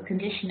Classical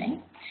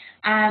Conditioning,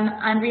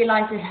 and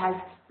Realizeit has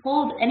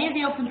pulled any of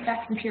the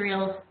OpenStax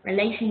material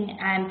relating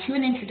to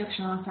an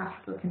introduction on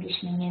classical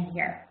conditioning in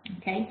here.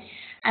 Okay,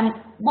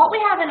 what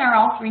we have in our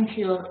authoring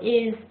tool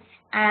is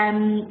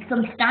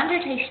some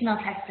standard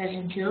HTML text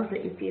editing tools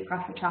that you see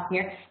across the top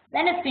here.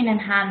 Then it's been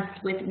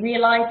enhanced with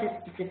Realizeit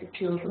specific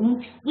tools,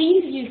 and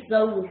we've used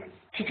those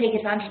to take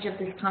advantage of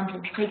this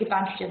content, to take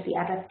advantage of the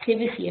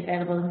adaptivity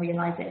available in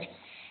Realizeit.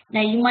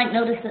 Now you might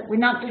notice that we're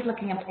not just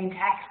looking at plain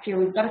text here,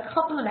 we've got a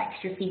couple of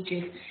extra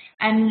features,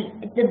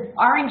 and the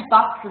orange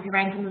boxes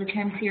around some of the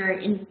terms here are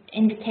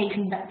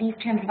indicating that these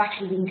terms have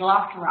actually been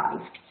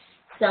glossarized.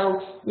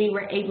 So we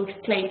were able to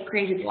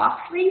create a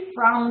glossary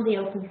from the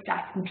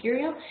OpenStax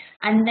material,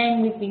 and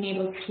then we've been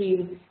able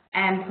to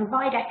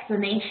provide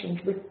explanations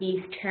with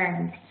these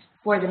terms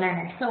for the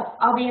learner. So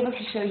I'll be able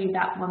to show you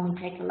that when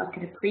we take a look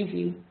at a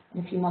preview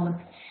in a few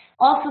moments.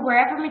 Also,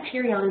 wherever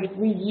material is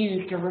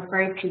reused or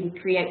referred to, we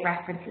create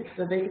references.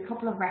 So there's a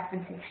couple of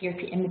references here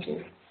to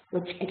images,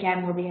 which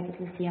again we'll be able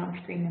to see on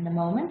screen in a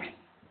moment.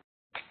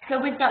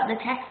 So we've got the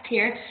text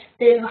here.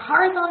 The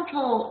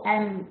horizontal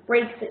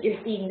breaks that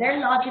you're seeing, they're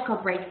logical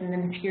breaks in the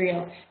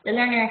material. The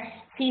learner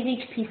sees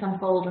each piece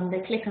unfold and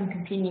they click on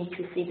continue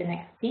to see the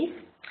next piece.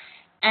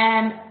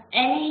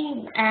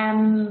 Any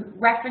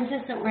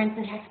references that were in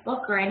the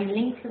textbook or any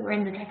links that were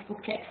in the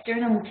textbook to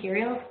external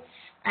materials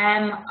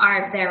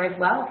are there as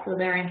well, so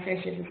they're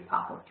inserted as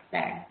pop-ups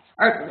there,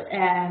 or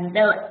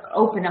they'll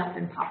open up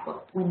in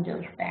pop-up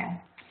windows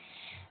there.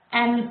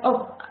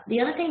 The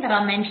other thing that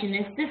I'll mention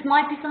is this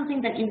might be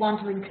something that you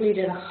want to include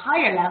at a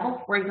higher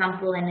level, for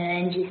example in an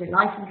end-user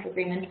license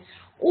agreement,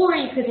 or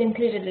you could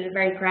include it at a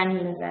very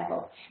granular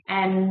level,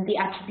 the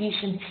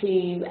attribution to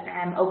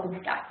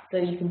OpenStax, so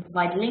you can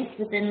provide links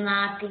within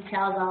that,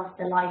 details of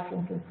the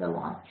license and so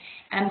on.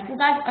 So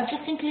that, I've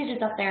just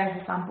included that there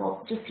as a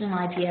sample, just an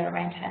idea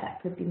around how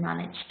that could be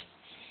managed.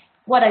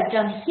 What I've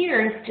done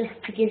here is just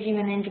to give you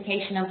an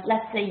indication of,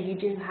 let's say you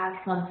do have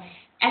some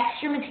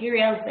extra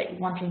materials that you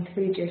want to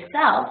include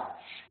yourself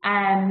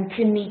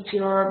to meet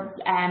your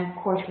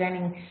course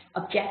learning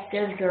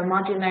objectives or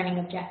module learning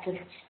objectives,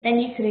 then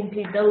you could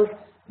include those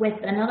with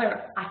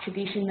another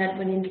attribution that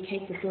would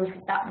indicate the source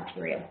of that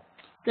material.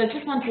 So I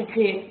just wanted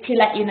to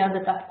let you know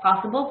that that's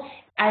possible.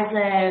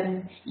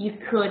 you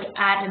could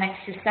add an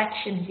extra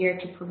section here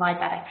to provide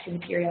that extra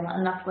material,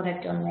 and that's what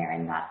I've done there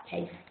in that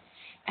case.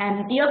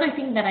 The other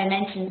thing that I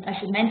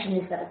should mention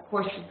is that, of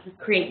course, you could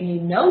create new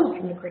nodes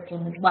in the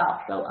curriculum as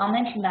well. So I'll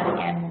mention that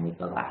again when we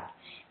go back.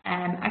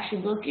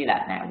 Actually, we'll do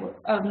that now.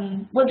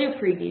 We'll do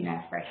preview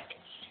now first.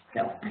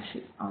 So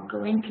actually, I'll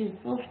go into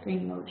full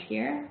screen mode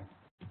here.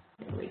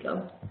 There we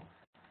go.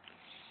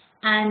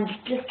 And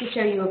just to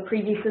show you a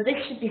preview, so this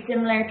should be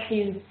similar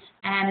to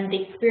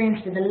the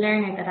experience for the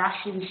learner that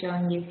Ashley was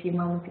showing you a few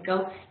moments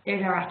ago.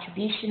 There's our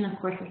attribution. Of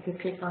course, if you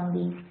click on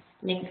these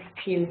links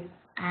to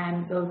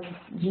go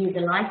to view the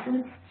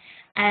license.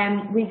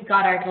 We've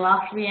got our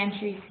glossary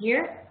entries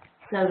here,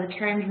 so the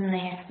terms and the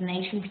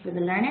explanations for the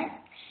learner.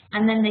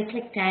 And then they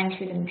click down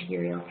through the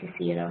material to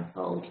see it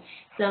unfold.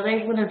 So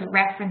there's one of the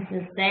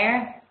references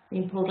there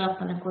being pulled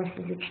up, and of course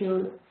there's a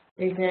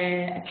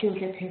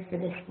tooltip here for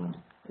this one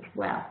as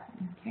well.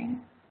 Okay.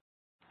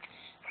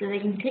 So they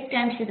can click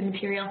down through the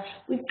material.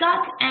 We've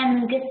got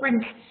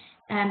different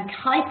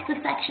types of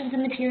sections of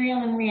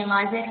material in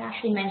Realizeit.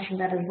 Ashley mentioned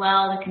that as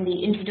well. There can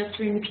be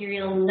introductory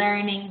material,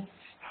 learning,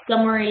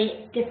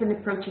 summary, different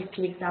approaches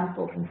to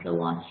examples, and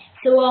so on.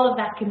 So all of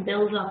that can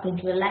build up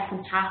into a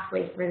lesson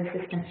pathway for the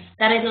system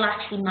that it'll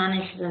actually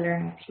manage the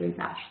learner through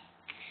that.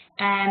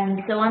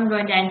 So I'm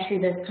going down through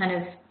the kind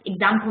of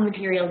example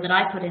material that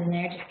I put in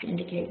there just to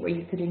indicate where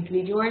you could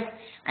include yours,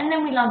 and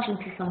then we launch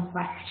into some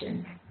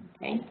questions.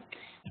 Okay.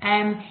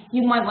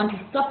 You might want to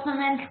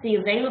supplement the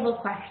available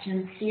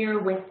questions here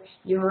with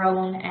your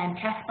own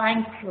test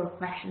banks or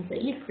questions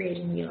that you've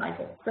created in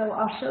Realizeit. So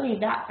I'll show you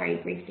that very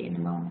briefly in a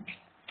moment.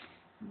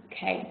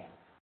 Okay,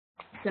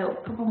 so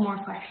a couple more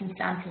questions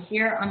to answer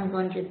here. I'm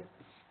going to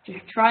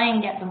just try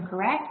and get them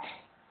correct.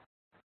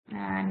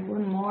 And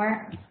one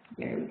more.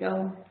 There we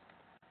go.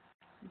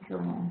 So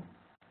on.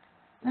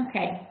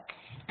 Okay,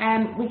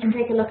 we can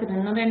take a look at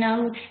another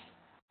node.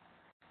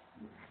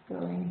 Let's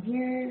go in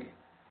here.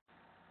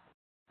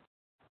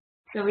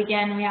 So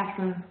again, we have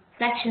some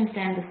sections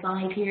down the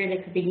side here.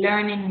 They could be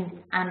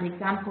learning and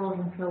examples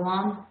and so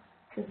on.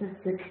 So this is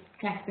the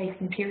text-based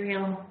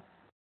material.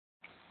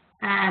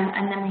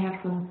 And then we have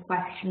some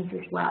questions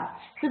as well.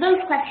 So those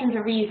questions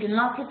are reused in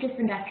lots of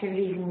different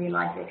activities in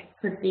Realizeit. It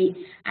could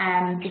be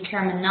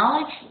determine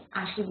knowledge.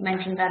 Ashley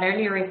mentioned that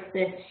earlier. It's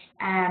the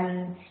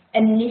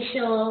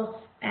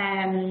initial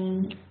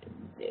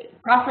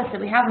process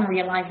that we have in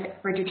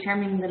Realizeit for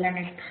determining the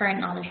learner's current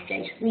knowledge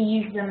state. We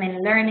use them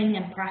in learning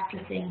and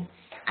practicing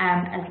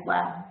as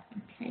well.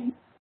 Okay.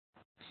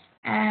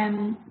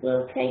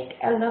 We'll take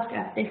a look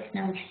at this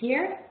node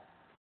here.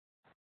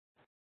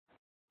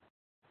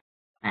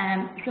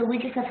 So we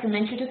just have some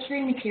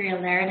introductory material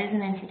there. It is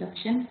an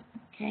introduction,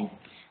 okay,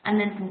 and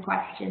then some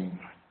questions.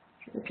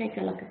 So we'll take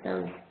a look at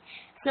those.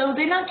 So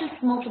they're not just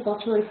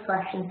multiple choice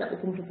questions that we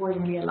can support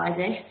in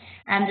Realizeit.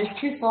 There's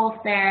true, false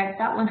there.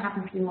 That one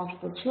happens to be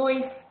multiple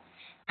choice.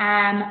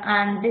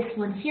 And this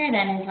one here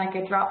then is like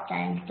a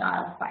drop-down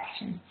style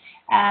question.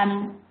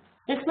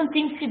 This one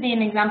seems to be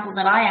an example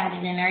that I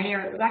added in earlier.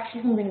 It was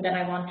actually something that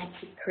I wanted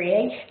to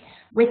create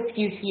with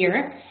you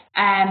here.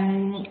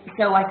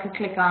 So I could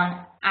click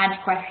on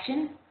Add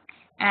Question.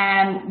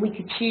 We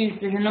could choose,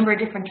 there's a number of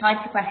different types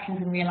of questions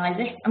in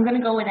Realizeit. I'm going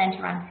to go with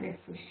Enter Answer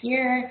for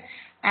here.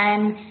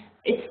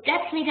 It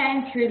steps me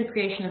down through the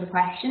creation of the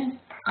question.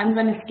 I'm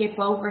going to skip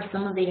over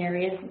some of the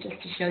areas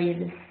just to show you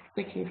this as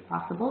quickly as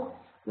possible.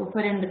 We'll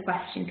put in the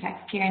question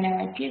text here. Now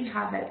I do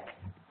have it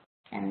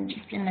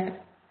just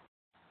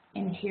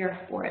in here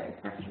for the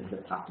purposes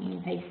of copying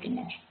and pasting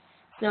it.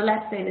 So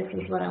let's say this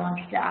is what I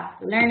wanted to ask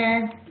the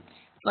learner,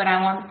 but I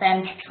want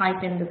them to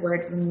type in the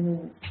word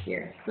removed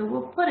here. So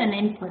we'll put an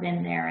input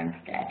in there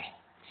instead.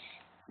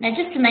 Now,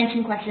 just to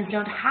mention, questions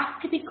don't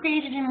have to be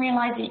created in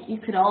Realizeit. You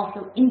could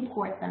also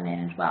import them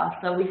in as well.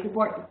 So we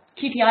support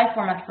QTI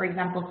formats, for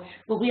example,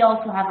 but we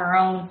also have our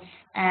own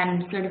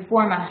sort of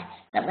format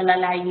that will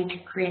allow you to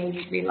create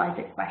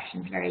Realizeit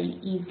questions very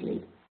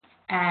easily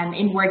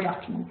in Word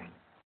documents.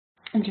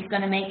 I'm just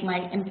going to make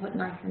my input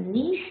nice and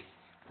neat.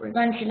 We're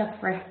going to look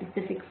for a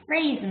specific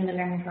phrase in the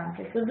learner's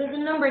answer. So there's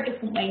a number of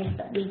different ways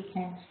that we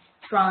can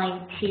try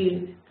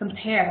to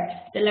compare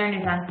the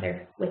learner's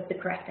answer with the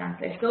correct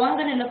answer. So I'm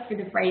going to look for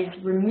the phrase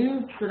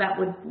removed, so that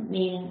would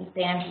mean if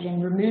they entered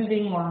in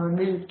removing or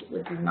removed, it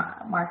would be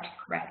marked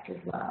correct as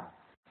well.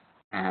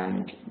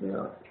 And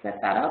we'll set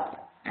that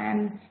up.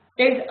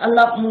 There's a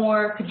lot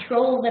more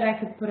control that I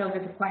could put over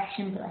the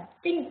question, but I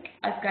think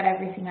I've got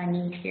everything I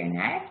need here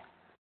now.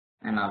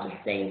 And I'll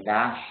just save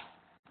that.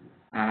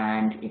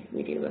 And if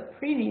we do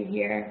a preview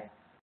here,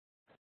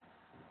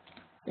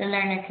 the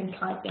learner can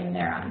type in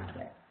their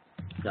answer.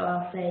 So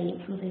I'll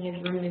say something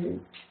is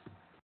removed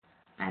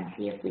and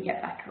see if we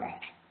get that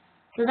correct.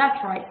 So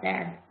that's right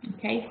there.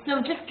 Okay,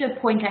 so just to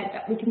point out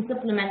that we can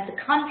supplement the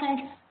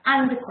content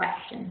and the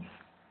questions.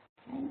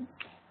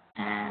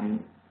 Okay.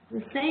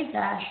 We'll save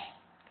that.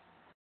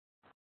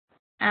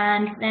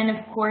 And then,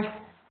 of course,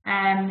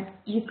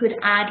 you could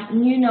add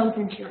new nodes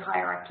into your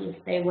hierarchy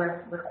if they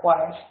were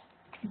required.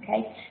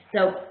 Okay,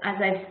 so as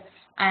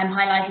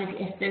highlighted.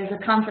 If there's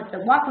a concept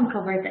that wasn't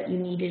covered that you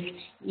needed,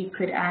 you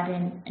could add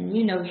in a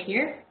new note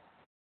here.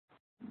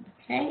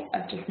 Okay,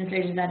 I've just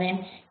inserted that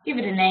in, give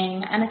it a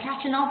name, and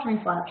attach an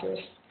authoring file to it.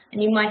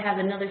 And you might have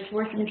another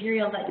source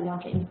material that you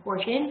want to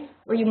import in,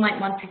 or you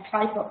might want to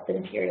type up the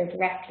material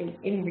directly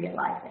in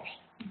Realizeit.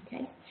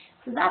 Okay,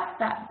 so that's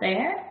that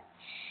there.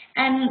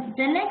 And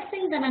the next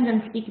thing that I'm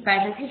going to speak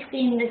about is just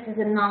seeing this as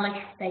a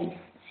knowledge space.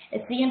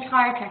 It's the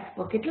entire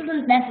textbook. It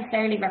doesn't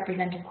necessarily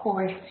represent a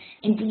course.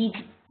 Indeed,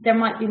 there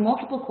might be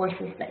multiple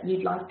courses that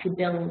you'd like to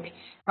build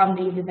from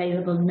these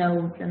available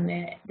nodes and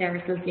their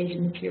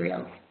associated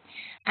materials.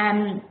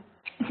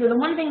 So the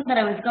one thing that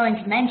I was going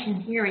to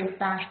mention here is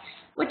that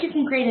what you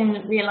can create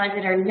in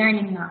Realizeit are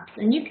learning maps,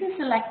 and you can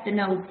select the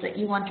nodes that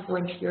you want to go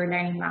into your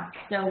learning maps.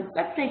 So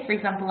let's say, for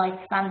example, I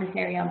expand this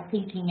area on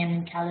thinking and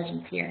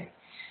intelligence here.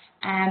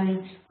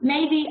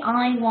 Maybe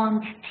I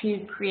want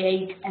to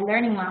create a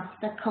learning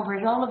map that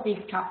covers all of these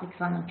topics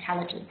on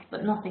intelligence,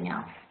 but nothing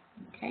else.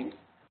 Okay.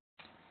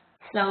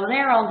 So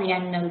there are all the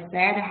end nodes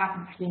there. There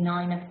happens to be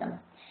 9 of them.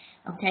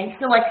 Okay,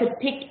 so I could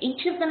pick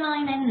each of the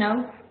 9 end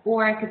nodes,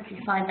 or I could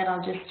decide that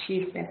I'll just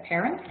choose their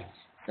parent.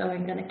 So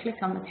I'm going to click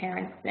on the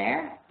parents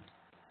there,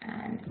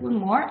 and one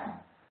more.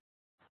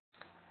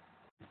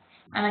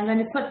 And I'm going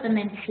to put them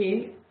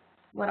into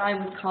what I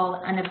would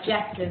call an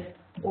objective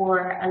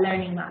or a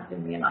learning map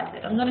in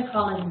Realizeit. I'm going to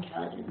call it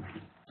intelligence.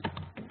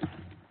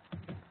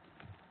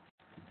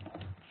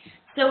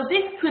 So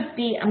this could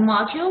be a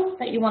module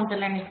that you want the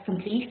learner to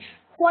complete.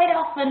 Quite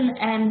often,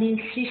 the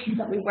institutions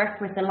that we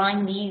work with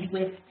align these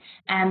with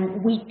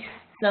weeks.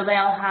 So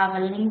they'll have a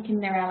link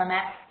in their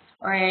LMS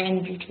or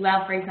in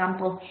D2L, for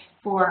example,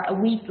 for a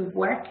week of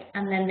work,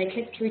 and then they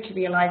click through to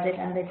Realizeit,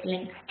 and this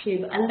links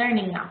to a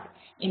learning map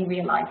in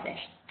Realizeit.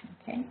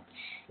 Okay.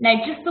 Now,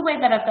 just the way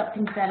that I've got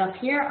things set up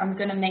here, I'm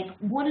going to make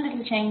one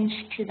little change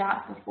to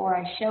that before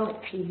I show it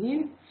to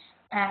you,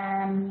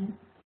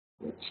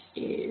 which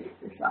is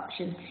this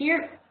option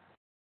here.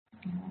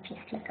 I'll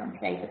just click on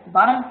save at the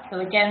bottom. So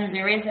again,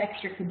 there is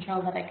extra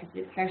control that I could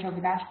insert over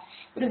that.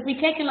 But if we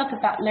take a look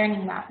at that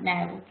learning map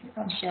now, we'll click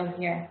on show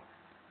here.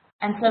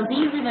 And so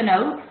these are the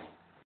nodes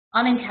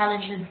on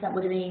intelligence that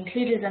would be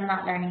included in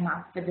that learning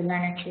map for the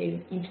learner to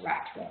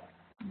interact with.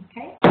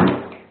 Okay.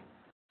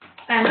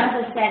 And as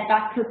I said,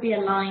 that could be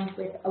aligned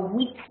with a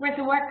week's worth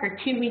of work or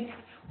 2 weeks,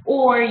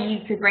 or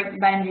you could break the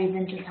boundaries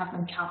and just have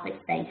them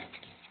topic-based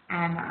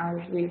as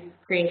we've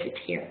created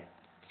here.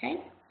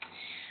 Okay.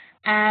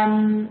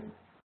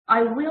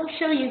 I will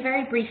show you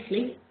very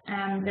briefly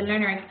the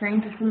learner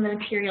experience of some of the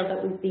material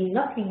that we've been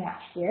looking at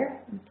here.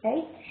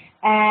 Okay.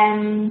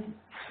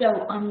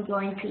 So I'm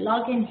going to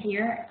log in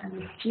here as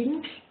a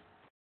student,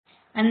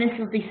 and this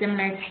will be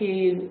similar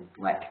to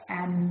what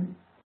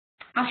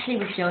Ashley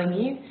was showing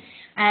you.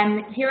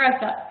 Here I've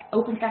got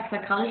OpenStack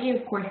Psychology.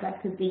 Of course,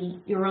 that could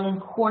be your own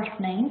course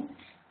name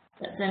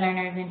that the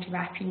learner is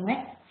interacting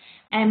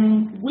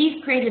with.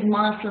 We've created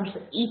milestones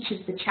for each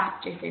of the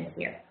chapters in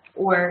here,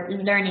 or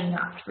learning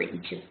maps for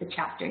each of the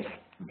chapters.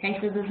 Okay,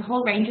 so there's a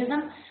whole range of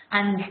them,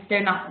 and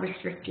they're not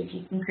restricted.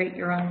 You can create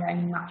your own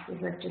learning maps, as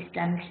I've just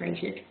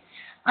demonstrated.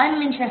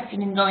 I'm interested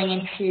in going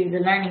into the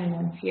learning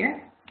ones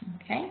here.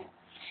 Okay.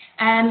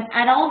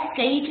 At all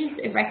stages,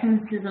 it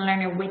recommends to the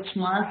learner which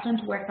milestone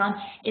to work on.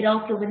 It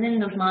also, within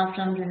those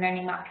milestones and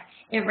learning maps,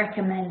 it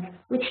recommends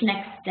which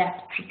next step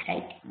to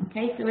take.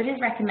 Okay, so it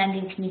is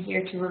recommending to me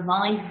here to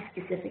revise a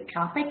specific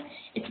topic.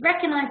 It's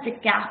recognized a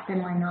gap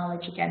in my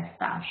knowledge against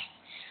that.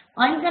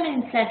 I'm going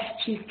to instead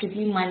choose to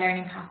view my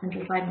learning path and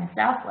decide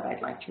myself what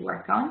I'd like to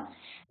work on.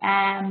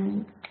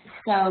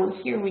 So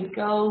here we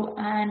go,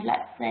 and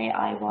let's say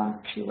I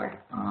want to work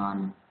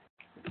on,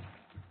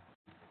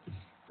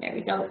 there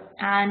we go,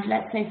 and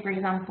let's say, for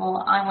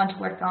example, I want to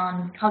work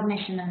on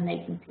cognition and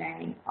latent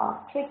learning.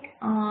 I'll click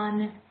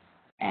on,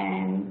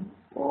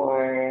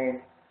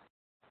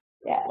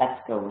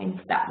 let's go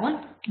into that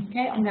one.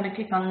 Okay, I'm going to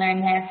click on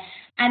learn there.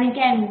 And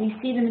again, we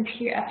see the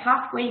material, a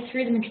pathway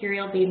through the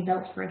material being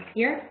built for us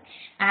here,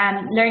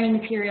 learning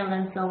material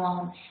and so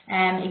on,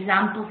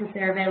 examples if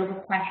they're available,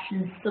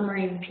 questions,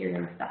 summary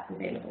materials that's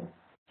available.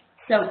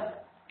 So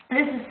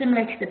this is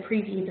similar to the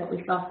preview that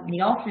we saw from the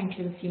authoring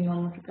tool a few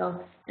moments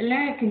ago. The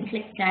learner can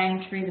click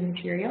down through the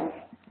materials.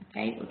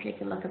 Okay, we'll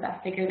take a look at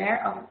that figure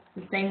there, of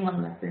the same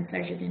one that's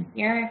inserted in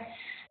here.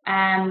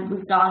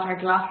 We've got our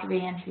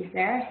glossary entries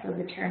there, so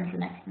the terms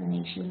and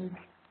explanations.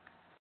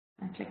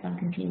 And click on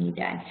continue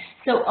down.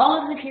 So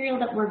all of the material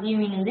that we're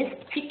viewing in this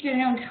particular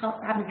note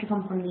happens to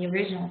come from the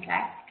original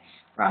text,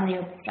 from the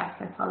OpenStack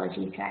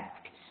Psychology text.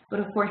 But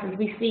of course, as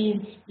we've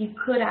seen, you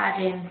could add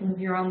in some of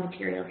your own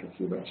materials if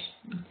you wish.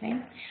 Okay,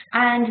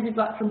 and we've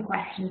got some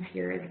questions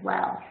here as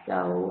well.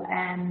 So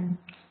I'm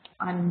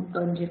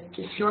going to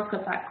just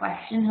shortcut that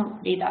question.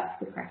 Hopefully that's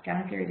the correct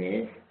answer. It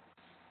is.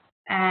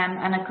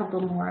 And a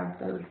couple more of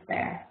those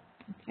there.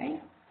 Okay.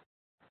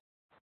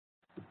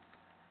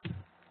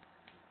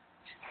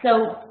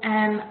 So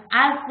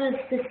as the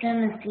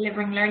system is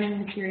delivering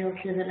learning material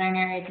to the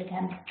learner, it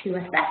attempts to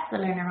assess the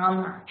learner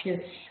on that to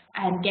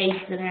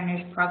gauge the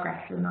learner's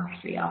progress or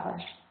mastery of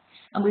it.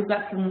 And we've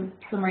got some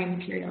summary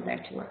material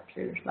there to work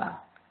through as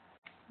well.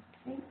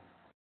 Okay.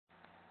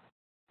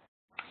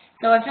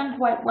 So I've done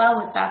quite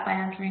well with that by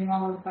answering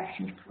all of the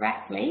questions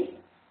correctly.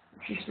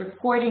 It's just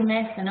recording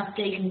this and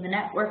updating the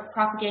network,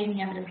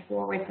 propagating evidence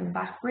forwards and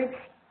backwards.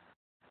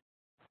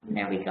 And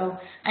there we go.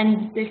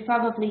 And there's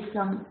probably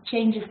some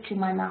changes to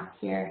my map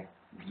here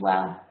as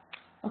well.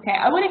 Okay,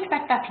 I would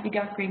expect that to be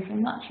dark green, so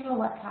I'm not sure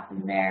what's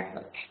happened there,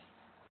 but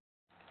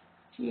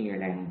gee, you're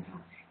learning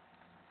fast.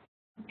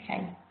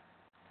 Okay.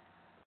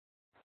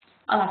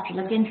 I'll have to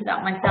look into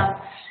that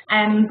myself.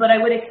 But I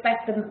would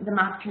expect the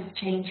map to have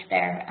changed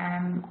there,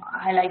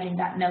 highlighting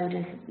that node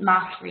as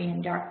matte green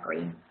and dark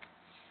green.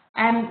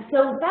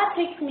 So that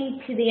takes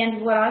me to the end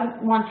of what I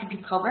wanted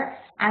to cover.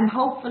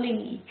 Hopefully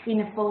you've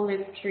seen a full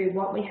loop through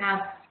what we have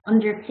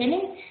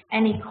underpinning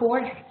any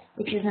course,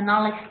 which is a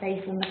knowledge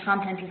space and the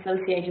content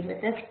associated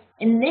with it.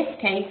 In this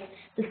case,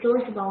 the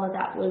source of all of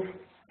that was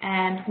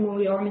some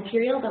OER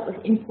material that was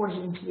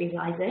imported into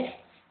Realizeit.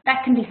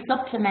 That can be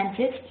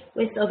supplemented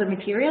with other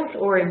materials,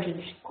 or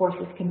indeed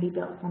courses can be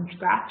built from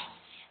scratch.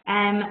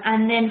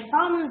 And then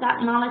from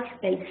that knowledge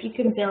space, you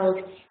can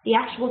build the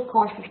actual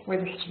courses for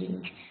the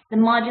student, the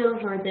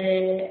modules or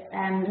the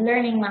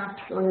learning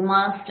maps or the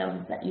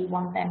milestones that you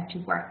want them to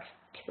work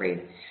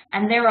through.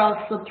 And they're all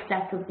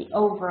subsets of the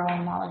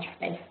overall knowledge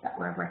space that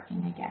we're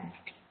working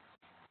against.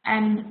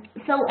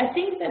 So I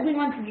think that we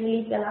wanted to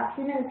leave the last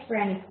few minutes for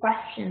any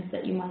questions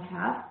that you might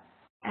have.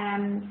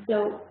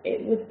 So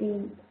it would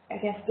be, I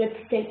guess, good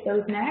to take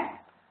those now.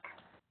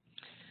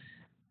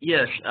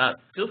 Yes,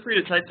 feel free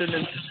to type them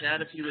in the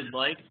chat if you would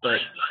like,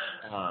 but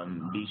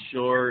be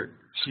sure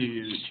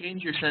to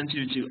change your send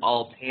to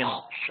all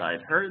panelists.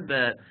 I've heard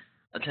that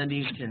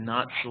attendees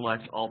cannot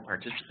select all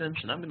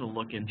participants, and I'm going to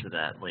look into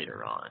that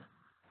later on.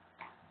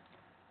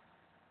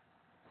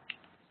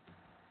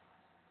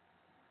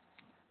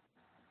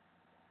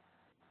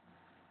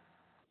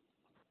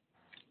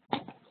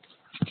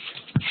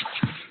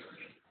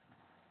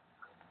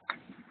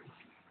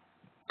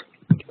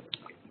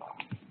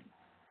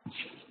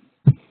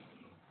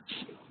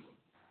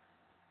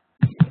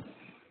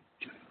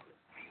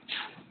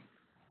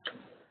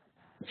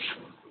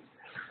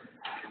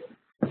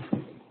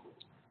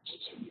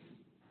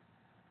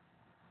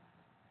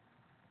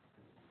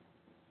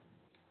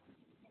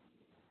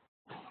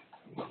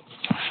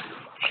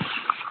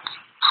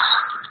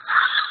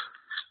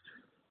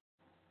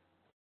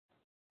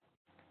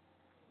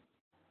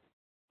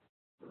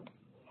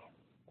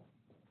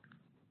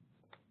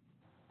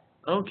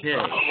 Okay,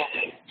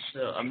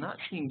 so I'm not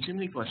seeing too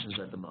many questions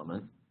at the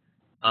moment,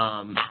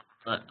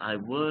 but I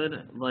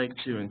would like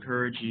to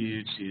encourage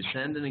you to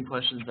send any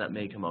questions that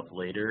may come up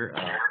later.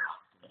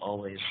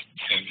 Always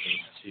send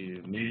those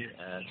to me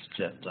at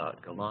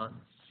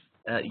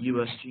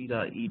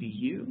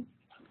jeff.gallant@usg.edu,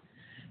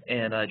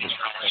 and I just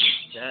send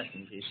it to chat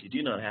in case you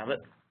do not have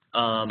it.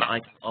 I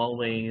can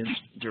always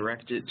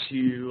direct it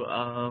to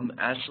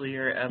Ashley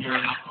or Evan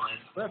or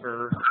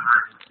whoever.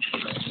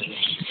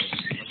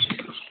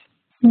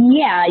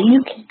 Yeah,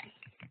 you can.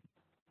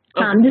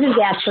 This is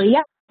Ashley.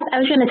 Yeah, I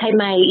was going to type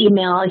my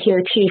email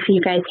here too, so you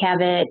guys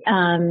have it.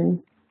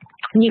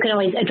 You can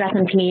always address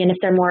them to me, and if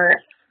they're more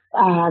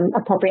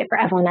appropriate for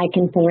Evelyn, I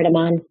can forward them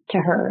on to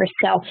her.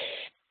 So,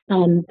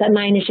 but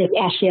mine is just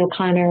Ashley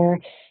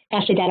O'Connor,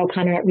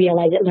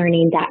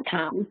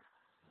 ashley.o'connor@realizitlearning.com.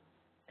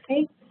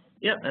 Okay.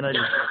 Yep, and I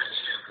just.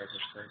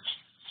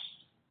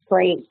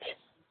 Great.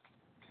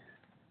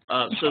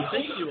 So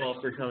thank you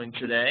all for coming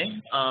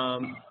today.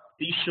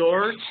 Be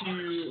sure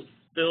to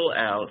fill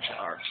out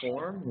our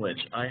form,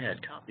 which I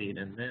had copied,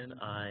 and then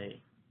I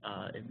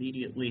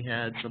immediately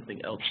had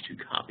something else to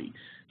copy.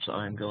 So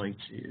I'm going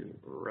to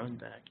run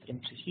back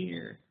into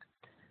here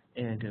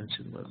and go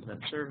to the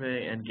web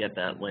survey and get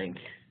that link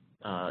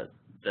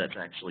that's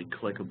actually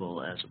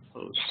clickable as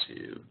opposed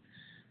to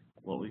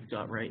what we've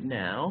got right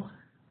now.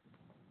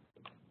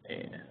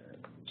 And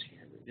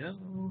here we go.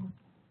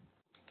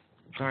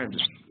 Sorry, I'm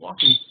just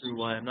walking through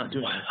why I'm not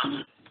doing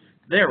that.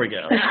 There we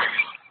go.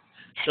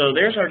 So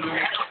there's our group.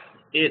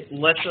 It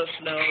lets us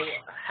know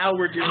how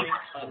we're doing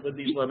with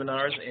these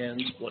webinars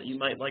and what you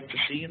might like to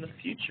see in the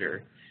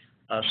future.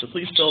 So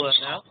please fill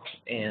that out,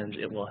 and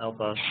it will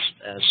help us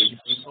as we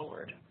move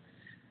forward.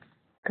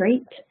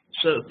 Great.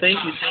 So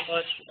thank you so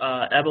much,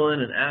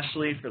 Evelyn and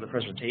Ashley, for the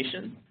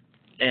presentation.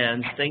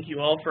 And thank you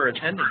all for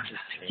attending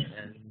today,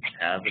 and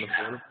have an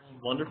affordable,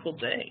 wonderful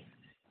day.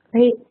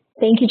 Great.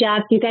 Thank you,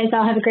 Jeff. You guys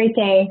all have a great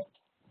day.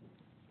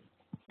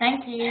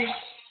 Thank you.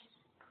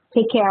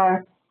 Take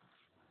care.